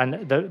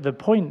 And the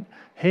point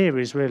here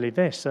is really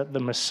this, that the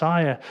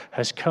Messiah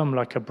has come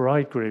like a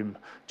bridegroom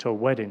to a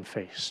wedding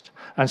feast.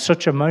 And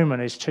such a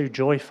moment is too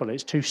joyful,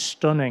 it's too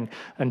stunning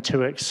and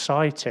too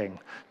exciting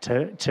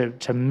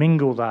to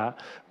mingle that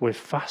with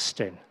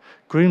fasting.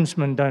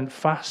 Groomsmen don't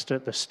fast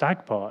at the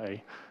stag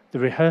party. The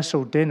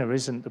rehearsal dinner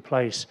isn't the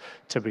place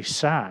to be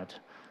sad.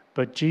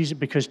 But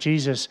because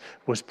Jesus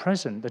was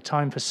present, the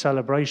time for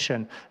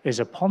celebration is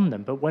upon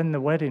them. But when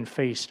the wedding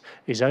feast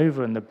is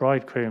over and the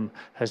bridegroom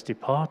has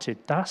departed,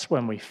 that's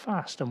when we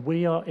fast. And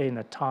we are in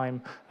a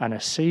time and a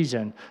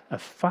season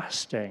of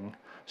fasting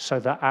so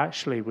that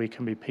actually we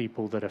can be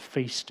people that are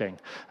feasting.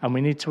 And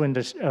we need to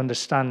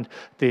understand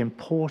the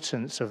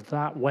importance of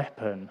that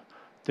weapon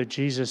that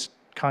Jesus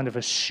kind of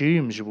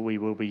assumes we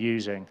will be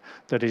using,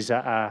 that is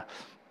at our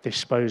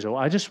disposal.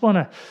 I just want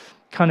to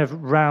kind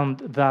of round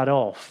that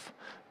off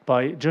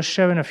by just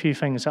sharing a few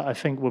things that I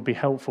think would be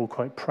helpful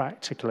quite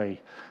practically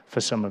for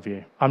some of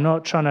you. I'm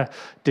not trying to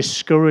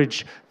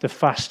discourage the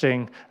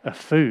fasting of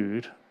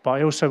food, but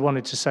I also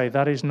wanted to say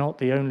that is not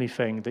the only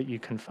thing that you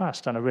can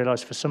fast. And I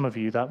realize for some of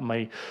you that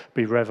may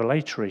be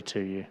revelatory to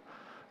you.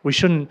 We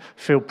shouldn't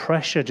feel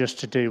pressure just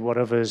to do what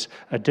others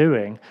are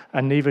doing,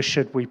 and neither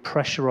should we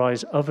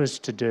pressurize others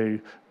to do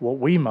what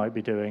we might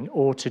be doing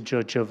or to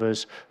judge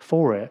others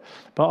for it.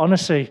 But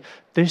honestly,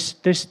 this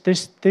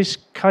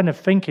kind of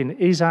thinking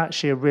is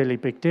actually a really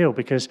big deal,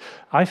 because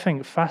I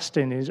think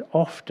fasting is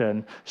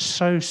often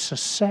so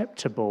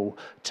susceptible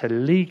to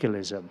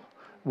legalism.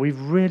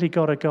 We've really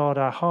got to guard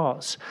our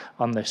hearts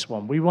on this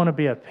one. We want to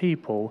be a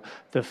people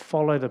that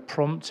follow the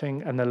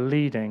prompting and the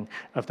leading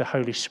of the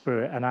Holy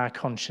Spirit and our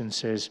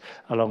consciences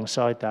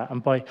alongside that.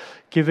 And by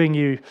giving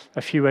you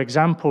a few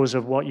examples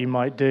of what you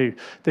might do,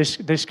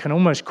 this can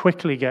almost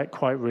quickly get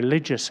quite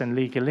religious and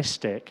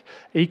legalistic.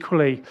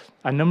 Equally,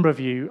 a number of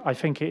you, I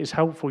think it is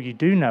helpful you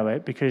do know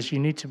it, because you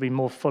need to be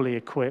more fully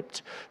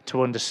equipped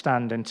to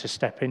understand and to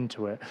step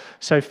into it.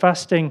 So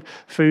fasting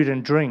food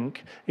and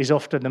drink is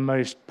often the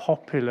most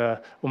popular,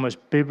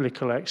 almost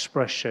biblical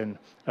expression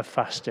of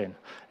fasting.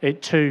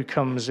 It too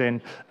comes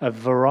in a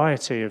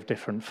variety of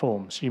different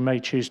forms. You may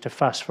choose to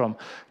fast from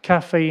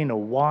caffeine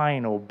or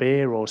wine or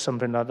beer or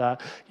something like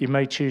that. You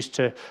may choose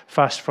to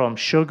fast from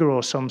sugar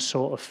or some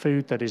sort of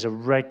food that is a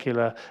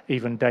regular,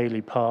 even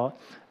daily part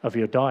of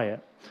your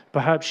diet.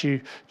 Perhaps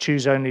you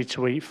choose only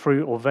to eat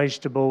fruit or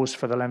vegetables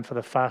for the length of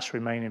the fast,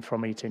 remaining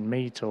from eating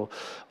meat or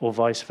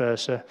vice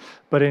versa.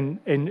 But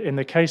in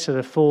the case of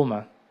the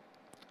former,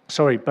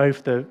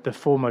 both the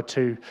former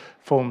two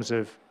forms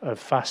of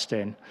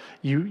fasting,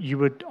 you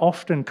would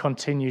often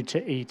continue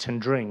to eat and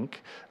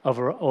drink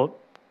or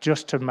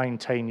just to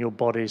maintain your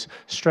body's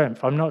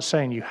strength. I'm not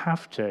saying you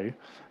have to.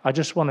 I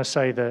just want to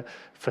say that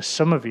for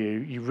some of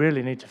you, you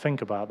really need to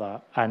think about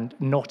that. And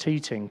not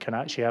eating can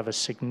actually have a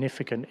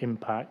significant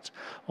impact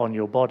on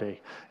your body.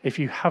 If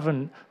you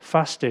haven't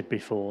fasted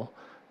before,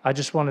 I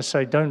just want to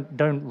say,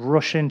 don't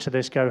rush into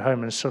this, go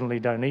home and suddenly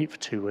don't eat for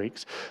 2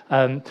 weeks.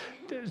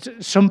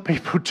 Some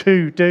people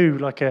do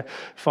like a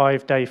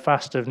 5-day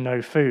fast of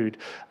no food.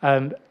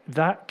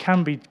 That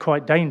can be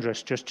quite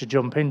dangerous just to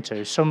jump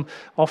into. Some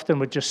often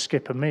would just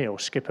skip a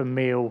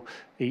meal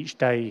each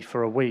day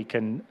for a week,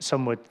 and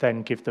some would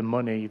then give the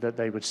money that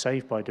they would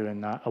save by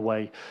doing that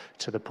away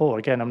to the poor.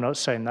 Again, I'm not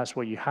saying that's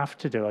what you have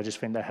to do. I just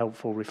think they're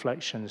helpful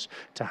reflections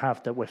to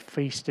have, that we're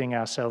feasting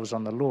ourselves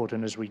on the Lord,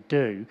 and as we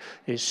do,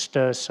 it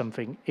stirs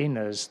something in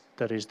us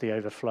that is the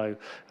overflow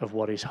of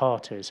what his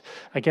heart is.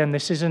 Again,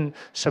 this isn't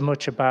so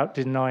much about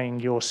denying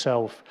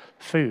yourself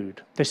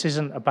food. This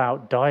isn't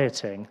about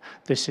dieting.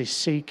 This is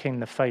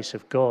seeking the face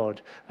of God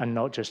and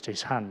not just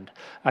his hand.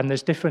 And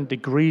there's different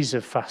degrees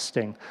of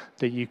fasting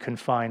that you can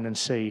find and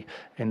see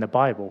in the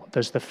Bible.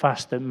 There's the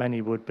fast that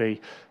many would be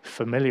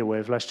familiar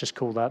with. Let's just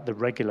call that the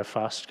regular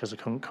fast, because I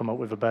couldn't come up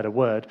with a better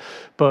word.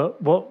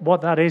 But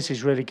what that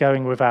is really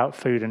going without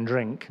food and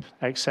drink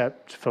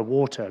except for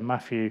water.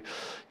 Matthew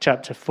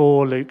chapter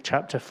 4, Luke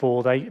chapter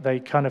 4, they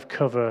kind of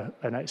cover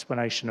an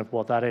explanation of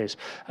what that is.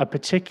 A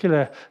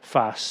particular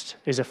fast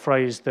is a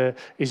phrase that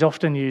is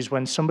often used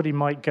when somebody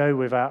might go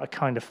without a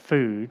kind of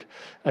food,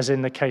 as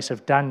in the case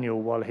of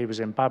Daniel while he was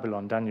in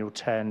Babylon, Daniel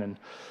 10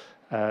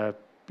 and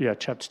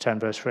chapter 10,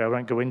 verse 3. I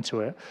won't go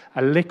into it.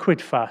 A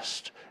liquid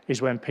fast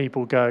is when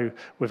people go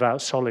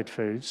without solid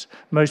foods.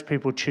 Most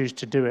people choose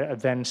to do it and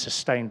then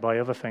sustained by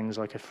other things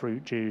like a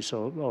fruit juice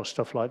or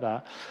stuff like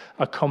that.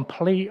 A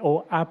complete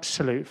or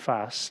absolute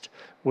fast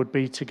would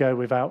be to go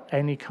without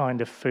any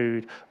kind of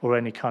food or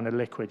any kind of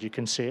liquid. You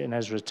can see it in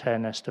Ezra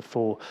 10, Esther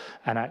 4,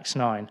 and Acts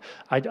 9.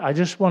 I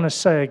just want to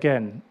say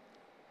again,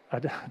 I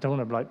don't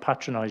want to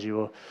patronize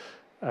you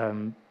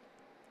or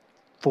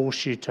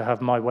force you to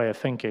have my way of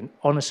thinking.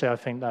 Honestly, I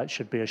think that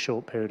should be a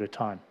short period of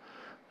time.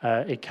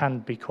 It can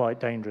be quite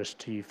dangerous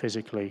to you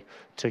physically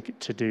to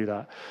do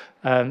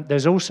that.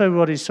 There's also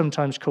what is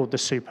sometimes called the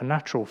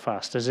supernatural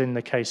fast, as in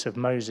the case of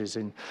Moses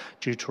in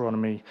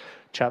Deuteronomy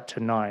chapter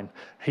 9.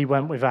 He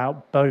went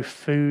without both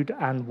food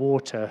and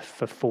water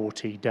for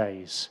 40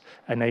 days,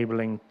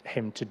 enabling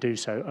him to do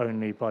so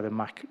only by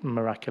the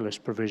miraculous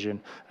provision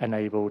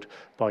enabled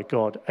by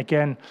God.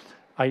 Again,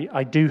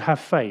 I do have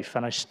faith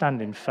and I stand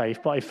in faith,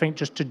 but I think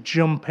just to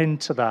jump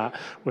into that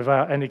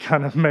without any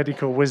kind of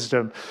medical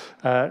wisdom,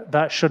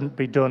 that shouldn't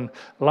be done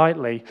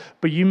lightly.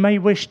 But you may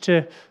wish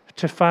to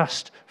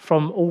fast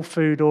from all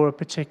food or a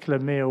particular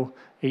meal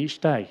each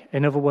day.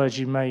 In other words,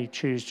 you may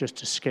choose just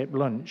to skip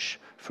lunch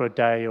for a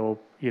day or,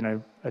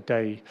 a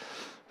day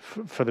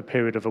for the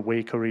period of a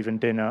week, or even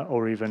dinner,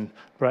 or even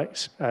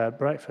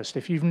breakfast.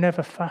 If you've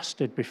never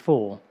fasted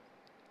before,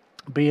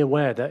 be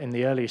aware that in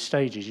the early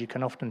stages you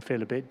can often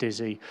feel a bit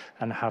dizzy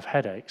and have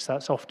headaches.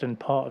 That's often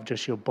part of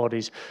just your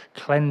body's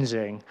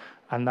cleansing,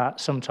 and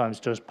that sometimes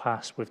does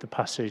pass with the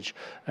passage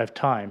of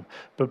time.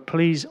 But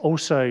please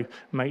also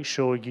make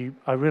sure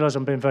I realize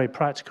I'm being very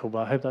practical,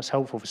 but I hope that's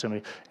helpful for some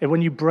of you.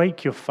 When you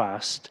break your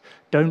fast,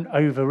 don't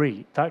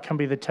overeat. That can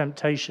be the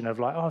temptation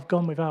of I've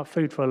gone without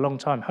food for a long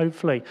time.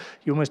 Hopefully,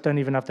 you almost don't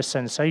even have the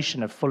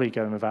sensation of fully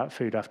going without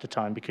food after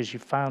time because you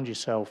found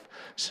yourself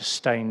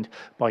sustained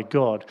by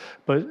God.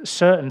 But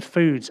certain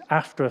foods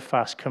after a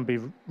fast can be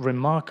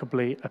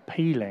remarkably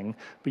appealing,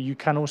 but you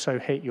can also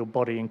hit your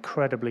body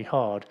incredibly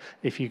hard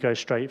if you go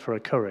straight for a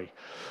curry.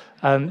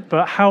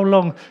 But how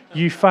long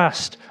you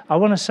fast, I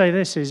want to say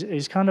this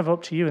is kind of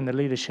up to you in the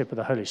leadership of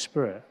the Holy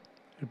Spirit.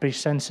 Be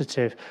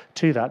sensitive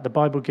to that. The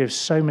Bible gives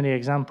so many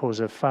examples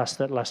of fasts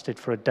that lasted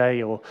for a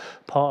day or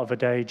part of a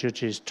day.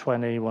 Judges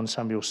 20, 1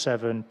 Samuel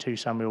 7, 2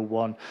 Samuel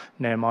 1,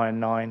 Nehemiah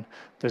 9.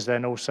 There's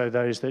then also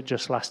those that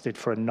just lasted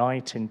for a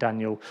night in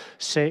Daniel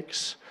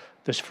 6.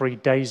 There's 3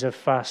 days of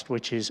fast,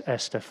 which is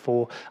Esther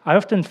 4. I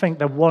often think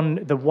the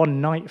one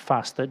night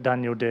fast that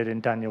Daniel did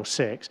in Daniel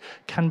 6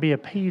 can be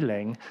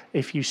appealing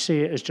if you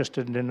see it as just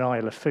a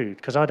denial of food,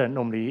 because I don't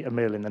normally eat a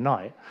meal in the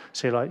night.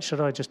 So you're should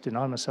I just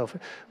deny myself?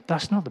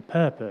 That's not the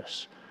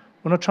purpose.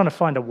 We're not trying to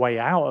find a way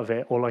out of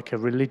it or a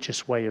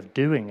religious way of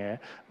doing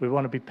it. We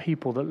want to be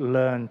people that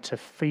learn to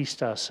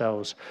feast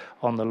ourselves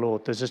on the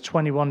Lord. There's a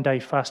 21-day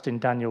fast in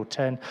Daniel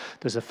 10.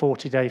 There's a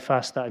 40-day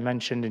fast that I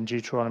mentioned in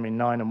Deuteronomy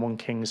 9 and 1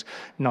 Kings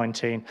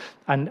 19.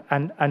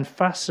 And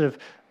fasts of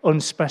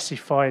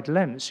unspecified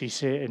lengths. You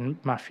see it in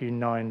Matthew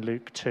 9,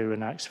 Luke 2,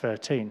 and Acts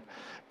 13.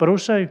 But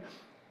also,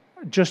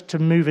 just to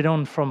move it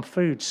on from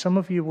food, some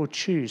of you will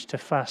choose to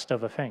fast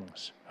other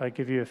things. I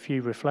give you a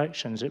few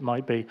reflections. It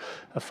might be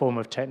a form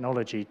of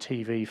technology,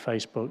 TV,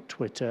 Facebook,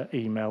 Twitter,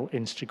 email,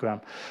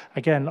 Instagram.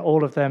 Again,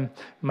 all of them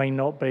may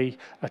not be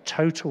a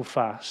total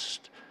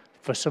fast.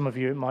 For some of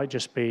you, it might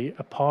just be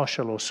a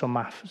partial or some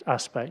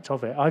aspect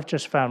of it. I've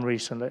just found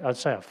recently,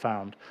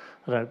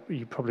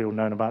 you probably all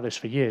known about this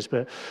for years,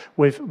 but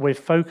with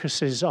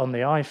focuses on the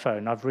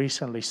iPhone, I've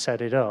recently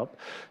set it up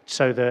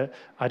so that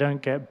I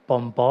don't get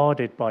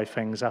bombarded by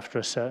things after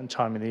a certain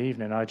time in the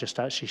evening. I just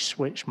actually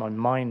switch my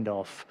mind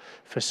off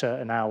for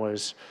certain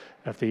hours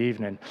of the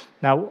evening.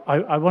 Now,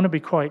 I want to be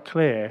quite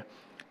clear.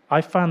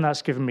 I found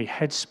that's given me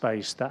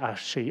headspace that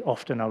actually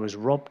often I was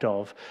robbed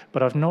of,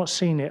 but I've not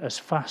seen it as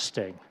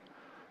fasting.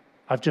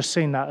 I've just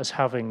seen that as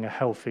having a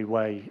healthy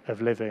way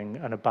of living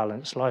and a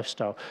balanced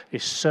lifestyle.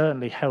 It's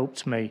certainly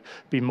helped me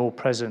be more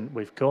present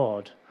with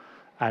God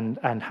and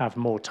have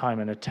more time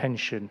and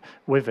attention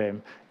with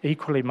Him.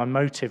 Equally, my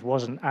motive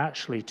wasn't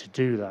actually to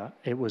do that.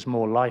 It was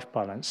more life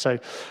balance. So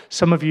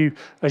some of you,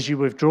 as you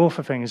withdraw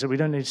for things, that we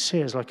don't need to see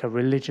it as a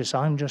religious,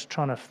 I'm just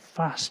trying to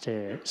fast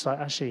here. It's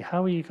actually,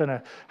 how are you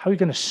going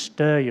to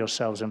stir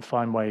yourselves and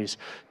find ways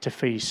to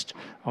feast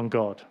on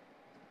God?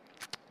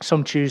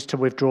 Some choose to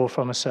withdraw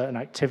from a certain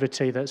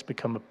activity that's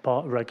become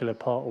a regular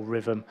part or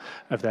rhythm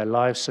of their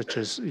lives, such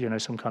as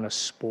some kind of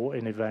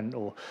sporting event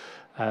or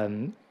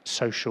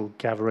social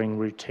gathering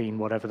routine,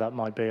 whatever that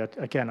might be.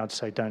 Again, I'd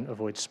say don't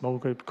avoid small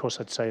group. Of course,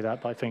 I'd say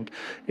that, but I think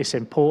it's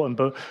important.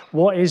 But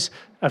what is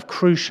of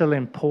crucial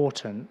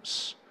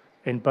importance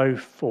in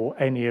both or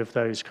any of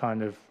those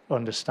kind of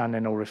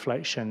understanding or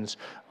reflections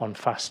on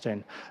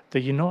fasting,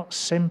 that you're not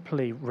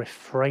simply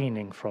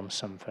refraining from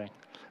something,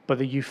 but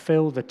that you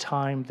feel the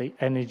time, the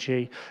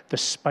energy, the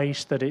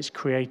space that it's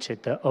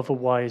created that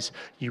otherwise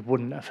you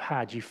wouldn't have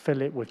had. You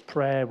fill it with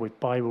prayer, with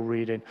Bible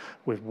reading,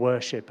 with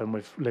worship, and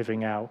with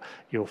living out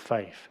your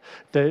faith.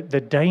 The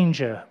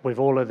danger with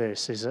all of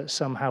this is that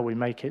somehow we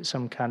make it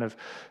some kind of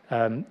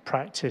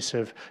practice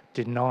of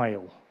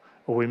denial,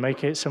 or we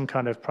make it some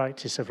kind of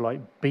practice of like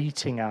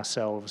beating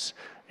ourselves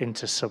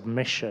into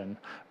submission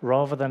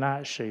rather than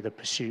actually the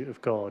pursuit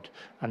of God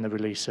and the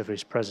release of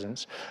his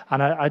presence.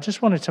 And I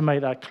just wanted to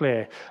make that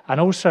clear. And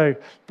also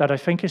that I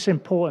think it's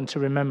important to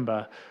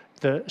remember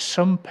that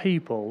some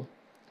people,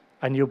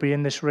 and you'll be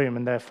in this room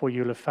and therefore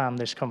you'll have found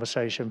this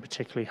conversation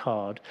particularly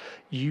hard,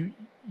 you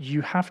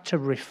have to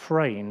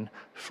refrain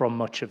from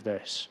much of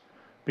this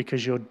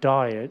because your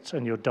diet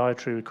and your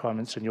dietary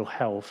requirements and your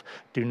health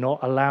do not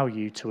allow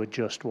you to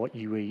adjust what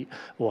you eat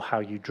or how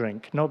you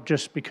drink. Not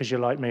just because you're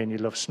like me and you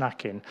love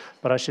snacking,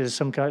 but actually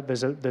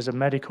there's a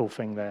medical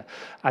thing there.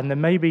 And there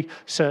may be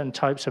certain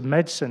types of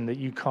medicine that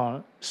you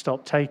can't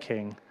stop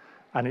taking,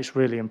 and it's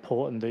really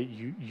important that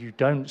you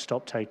don't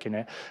stop taking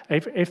it.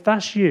 If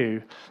that's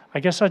you, I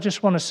guess I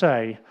just want to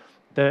say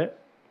that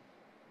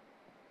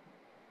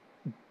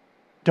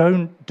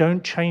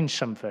don't change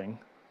something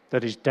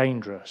that is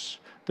dangerous.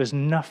 There's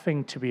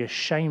nothing to be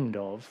ashamed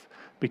of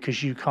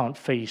because you can't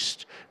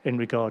feast in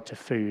regard to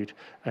food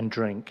and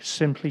drink.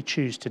 Simply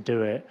choose to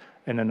do it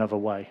in another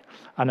way.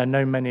 And I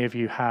know many of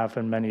you have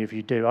and many of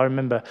you do. I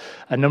remember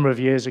a number of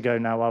years ago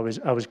now, I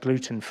was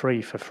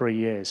gluten-free for 3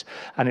 years.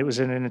 And it was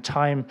in a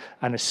time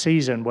and a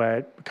season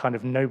where kind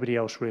of nobody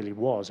else really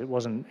was. It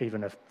wasn't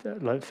even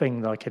a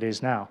thing like it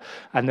is now.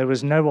 And there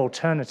was no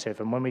alternative.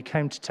 And when we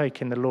came to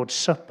taking the Lord's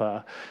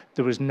Supper,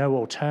 there was no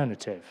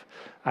alternative.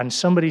 And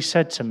somebody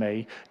said to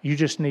me, you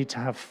just need to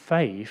have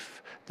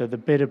faith that the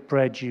bit of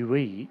bread you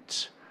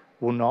eat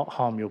will not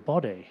harm your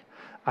body.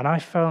 And I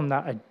found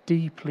that a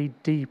deeply,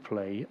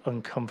 deeply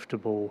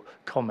uncomfortable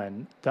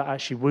comment that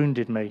actually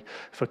wounded me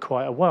for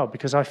quite a while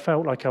because I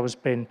felt like I was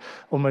being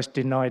almost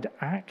denied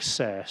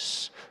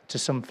access to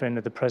something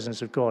of the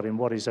presence of God in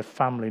what is a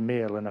family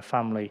meal and a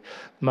family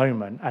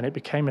moment. And it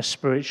became a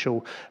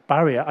spiritual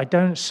barrier. I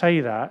don't say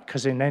that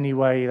because in any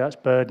way that's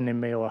burdening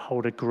me or I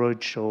hold a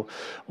grudge or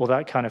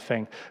that kind of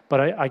thing.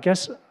 But I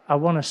guess I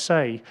want to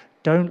say,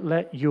 don't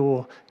let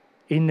your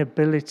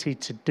inability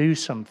to do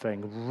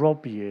something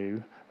rob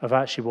you of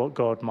actually what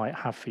God might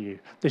have for you.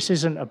 This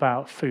isn't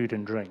about food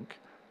and drink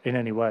in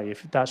any way.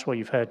 If that's what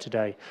you've heard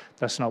today,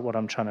 that's not what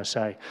I'm trying to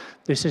say.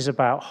 This is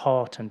about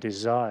heart and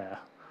desire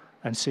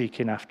and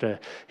seeking after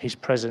his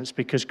presence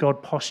because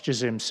God postures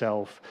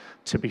himself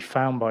to be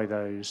found by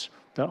those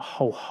that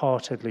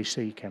wholeheartedly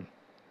seek him.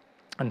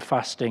 And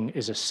fasting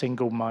is a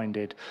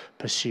single-minded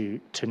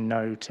pursuit to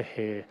know, to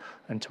hear,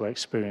 and to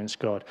experience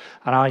God.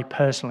 And I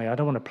personally, I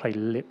don't want to play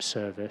lip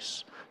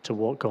service to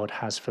what God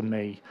has for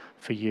me,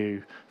 for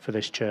you, for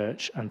this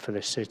church, and for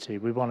this city.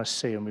 We want to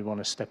see and we want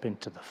to step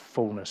into the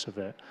fullness of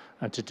it.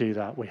 And to do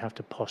that, we have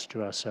to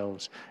posture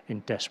ourselves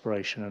in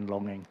desperation and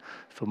longing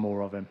for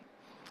more of him.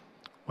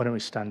 Why don't we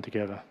stand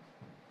together?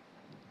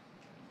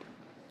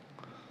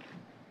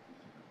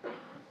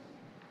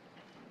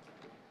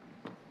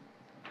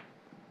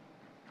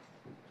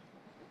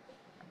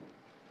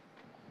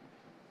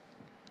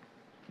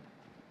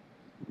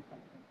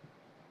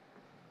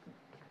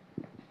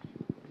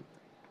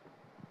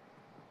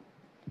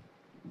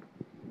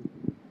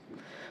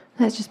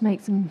 Let's just make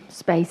some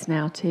space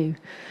now to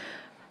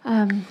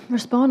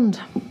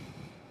respond.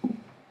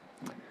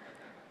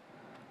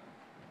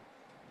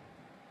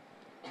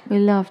 We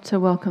love to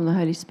welcome the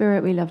Holy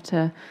Spirit. We love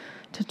to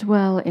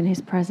dwell in his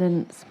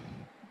presence.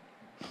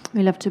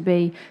 We love to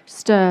be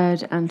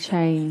stirred and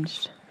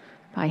changed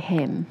by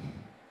him.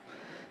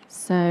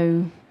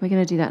 So we're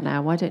going to do that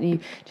now. Why don't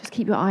you just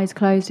keep your eyes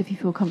closed if you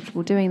feel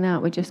comfortable doing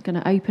that. We're just going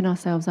to open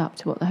ourselves up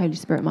to what the Holy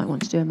Spirit might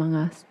want to do among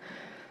us.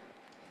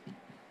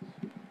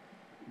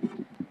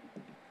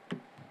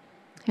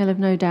 He'll have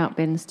no doubt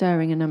been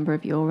stirring a number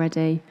of you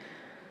already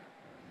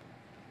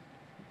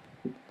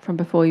from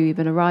before you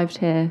even arrived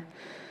here,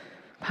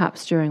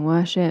 perhaps during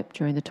worship,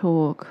 during the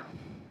talk.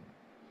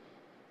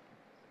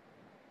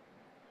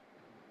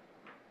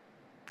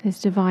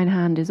 His divine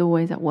hand is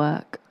always at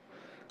work.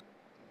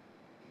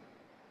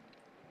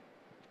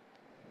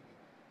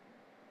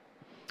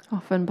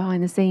 Often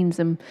behind the scenes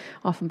and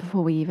often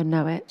before we even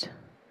know it.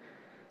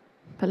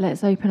 But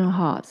let's open our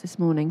hearts this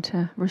morning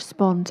to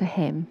respond to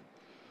him.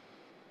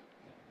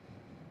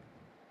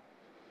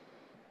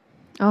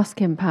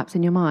 Ask him, perhaps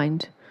in your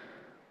mind,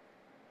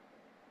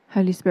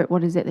 Holy Spirit,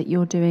 what is it that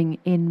you're doing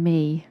in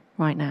me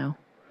right now?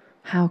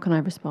 How can I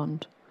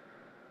respond?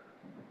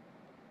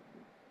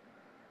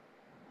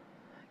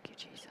 Thank you,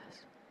 Jesus.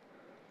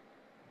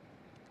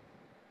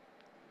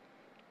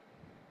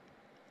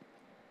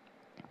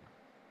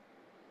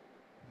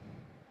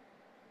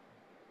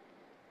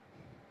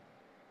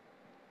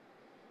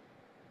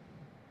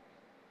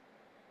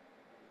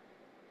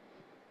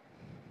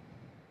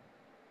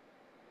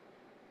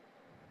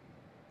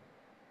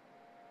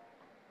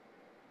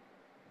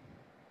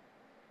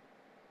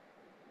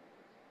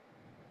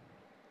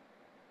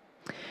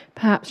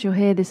 Perhaps you're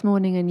here this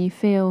morning and you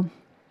feel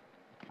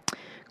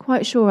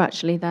quite sure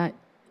actually that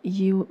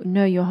you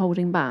know you're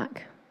holding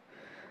back.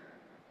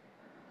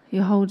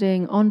 You're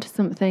holding on to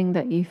something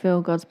that you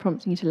feel God's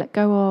prompting you to let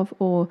go of,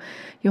 or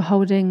you're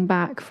holding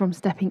back from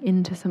stepping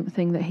into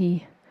something that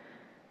he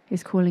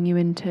is calling you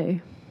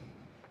into.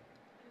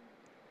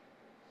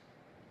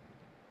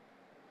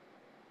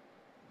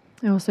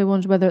 I also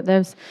wonder whether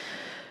there's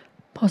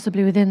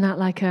possibly within that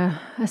like a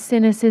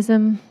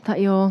cynicism that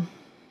you're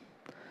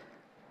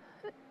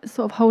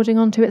sort of holding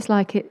on to. It's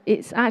like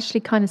it's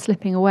actually kind of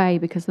slipping away,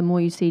 because the more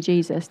you see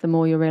Jesus, the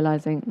more you're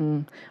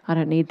realising, I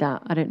don't need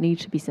that. I don't need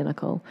to be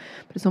cynical.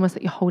 But it's almost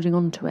like you're holding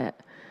on to it.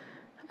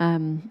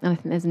 And I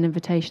think there's an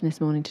invitation this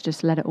morning to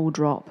just let it all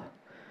drop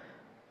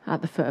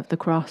at the foot of the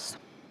cross.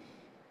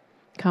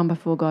 Come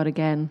before God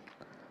again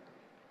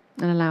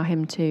and allow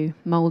him to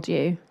mould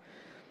you.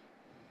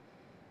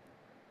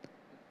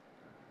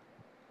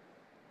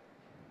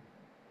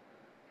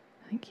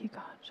 Thank you,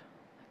 God.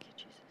 Thank you,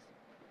 Jesus.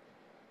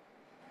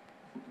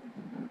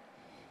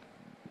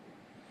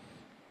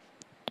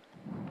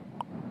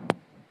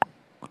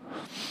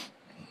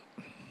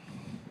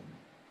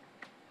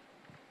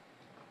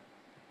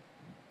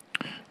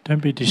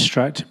 Don't be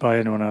distracted by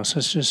anyone else.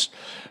 Let's just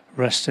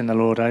rest in the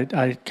Lord.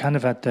 I kind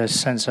of had the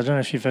sense, I don't know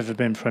if you've ever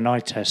been for an eye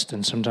test,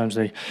 and sometimes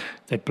they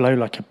blow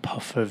like a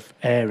puff of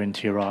air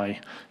into your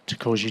eye to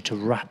cause you to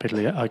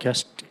rapidly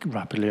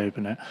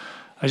open it.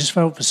 I just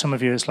felt for some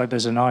of you, it's like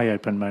there's an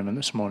eye-open moment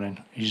this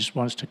morning. He just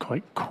wants to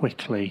quite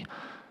quickly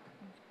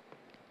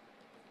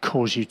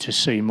cause you to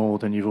see more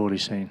than you've already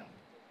seen.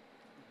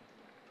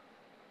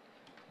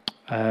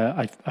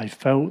 I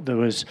felt there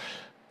was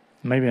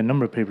maybe a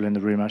number of people in the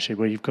room, actually,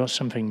 where you've got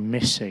something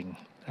missing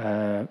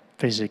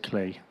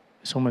physically.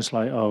 It's almost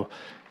like, oh,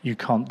 you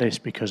can't this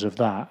because of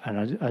that.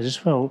 And I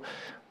just felt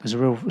there's a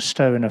real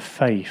stirring of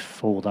faith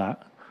for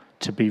that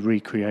to be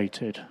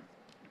recreated,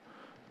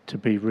 to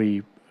be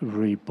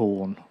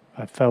reborn.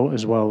 I felt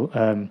as well,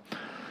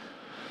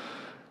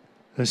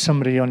 there's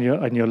somebody on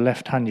your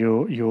left hand,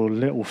 your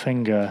little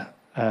finger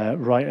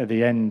right at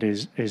the end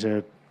is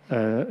a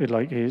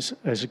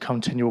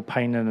continual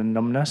pain and a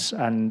numbness,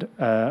 and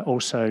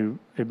also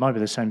it might be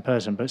the same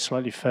person, but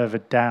slightly further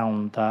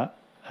down that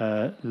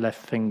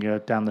left finger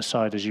down the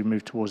side as you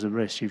move towards the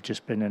wrist, you've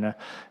just been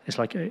it's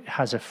like it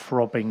has a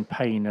throbbing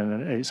pain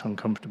and it's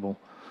uncomfortable.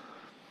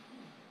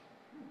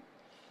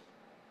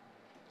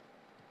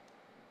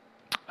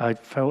 I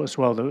felt as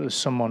well that there was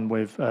someone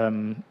with, I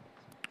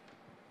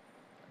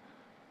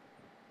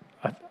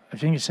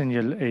think it's in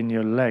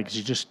your legs.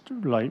 You just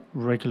like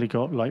regularly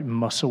got like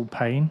muscle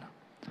pain.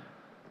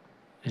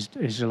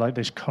 Is like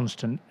this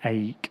constant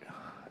ache,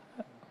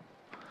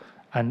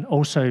 and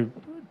also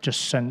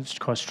just sensed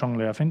quite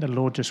strongly. I think the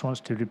Lord just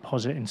wants to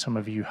deposit in some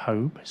of you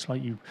hope. It's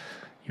like you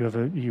have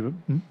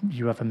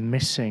a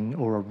missing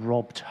or a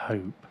robbed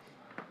hope.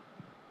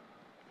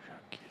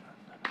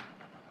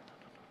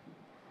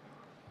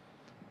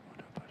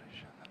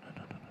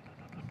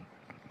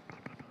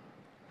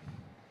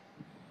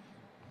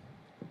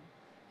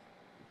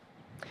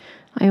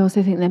 I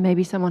also think there may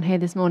be someone here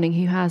this morning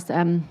who has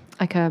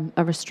like a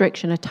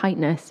restriction, a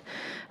tightness,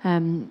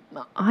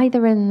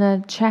 either in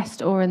the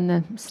chest or in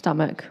the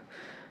stomach,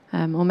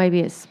 or maybe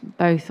it's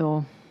both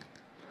or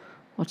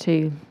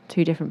two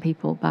different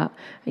people. But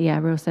yeah,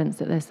 a real sense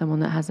that there's someone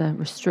that has a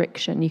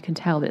restriction. You can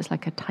tell that it's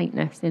like a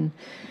tightness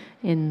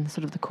in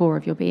sort of the core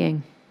of your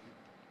being.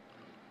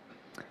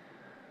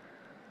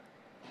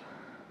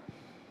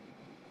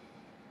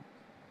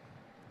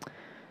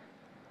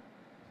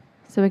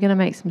 So we're going to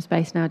make some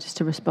space now just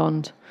to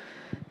respond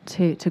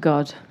to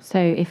God. So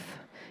if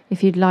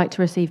you'd like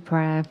to receive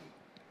prayer,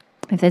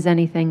 if there's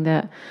anything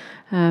that,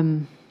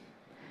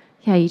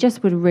 you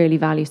just would really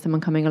value someone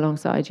coming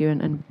alongside you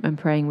and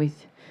praying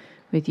with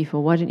you for,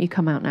 why don't you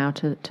come out now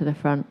to the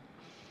front?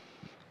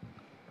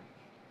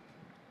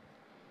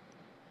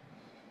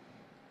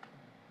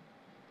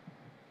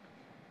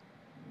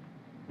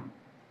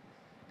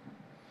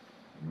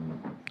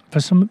 For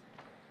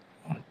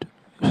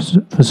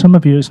some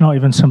of you, it's not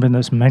even something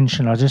that's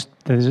mentioned.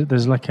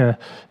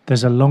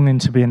 There's a longing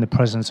to be in the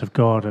presence of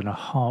God and a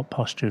heart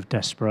posture of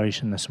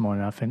desperation this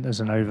morning. I think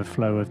there's an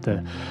overflow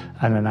and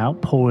an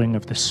outpouring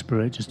of the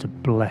Spirit just to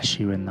bless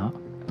you in that.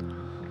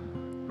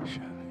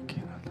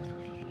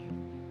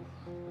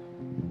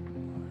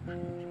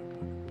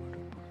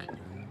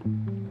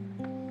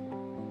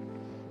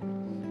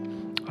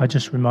 I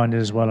just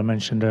reminded as well, I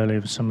mentioned earlier,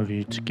 of some of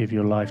you to give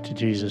your life to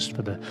Jesus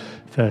for the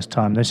first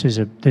time. This is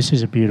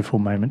a beautiful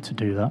moment to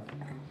do that.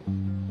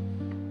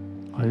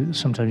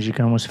 Sometimes you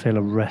can almost feel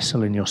a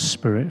wrestle in your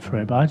spirit for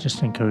it, but I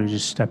just encourage you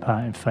to step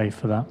out in faith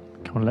for that.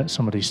 Come and let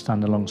somebody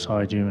stand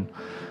alongside you and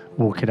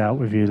walk it out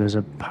with you. There's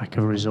a pack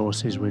of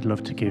resources we'd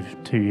love to give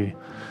to you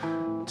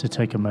to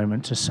take a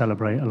moment to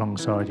celebrate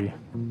alongside you.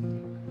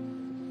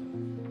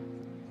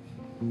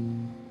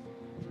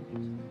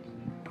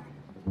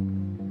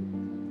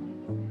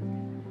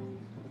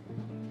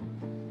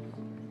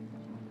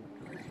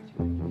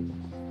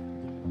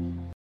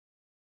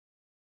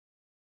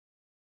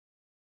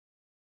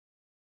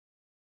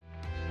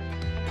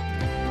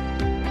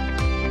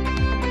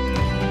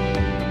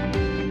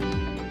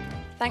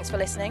 Thanks for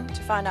listening.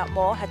 To find out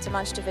more, head to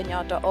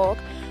manchestervineyard.org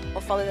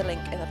or follow the link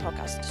in the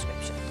podcast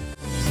description.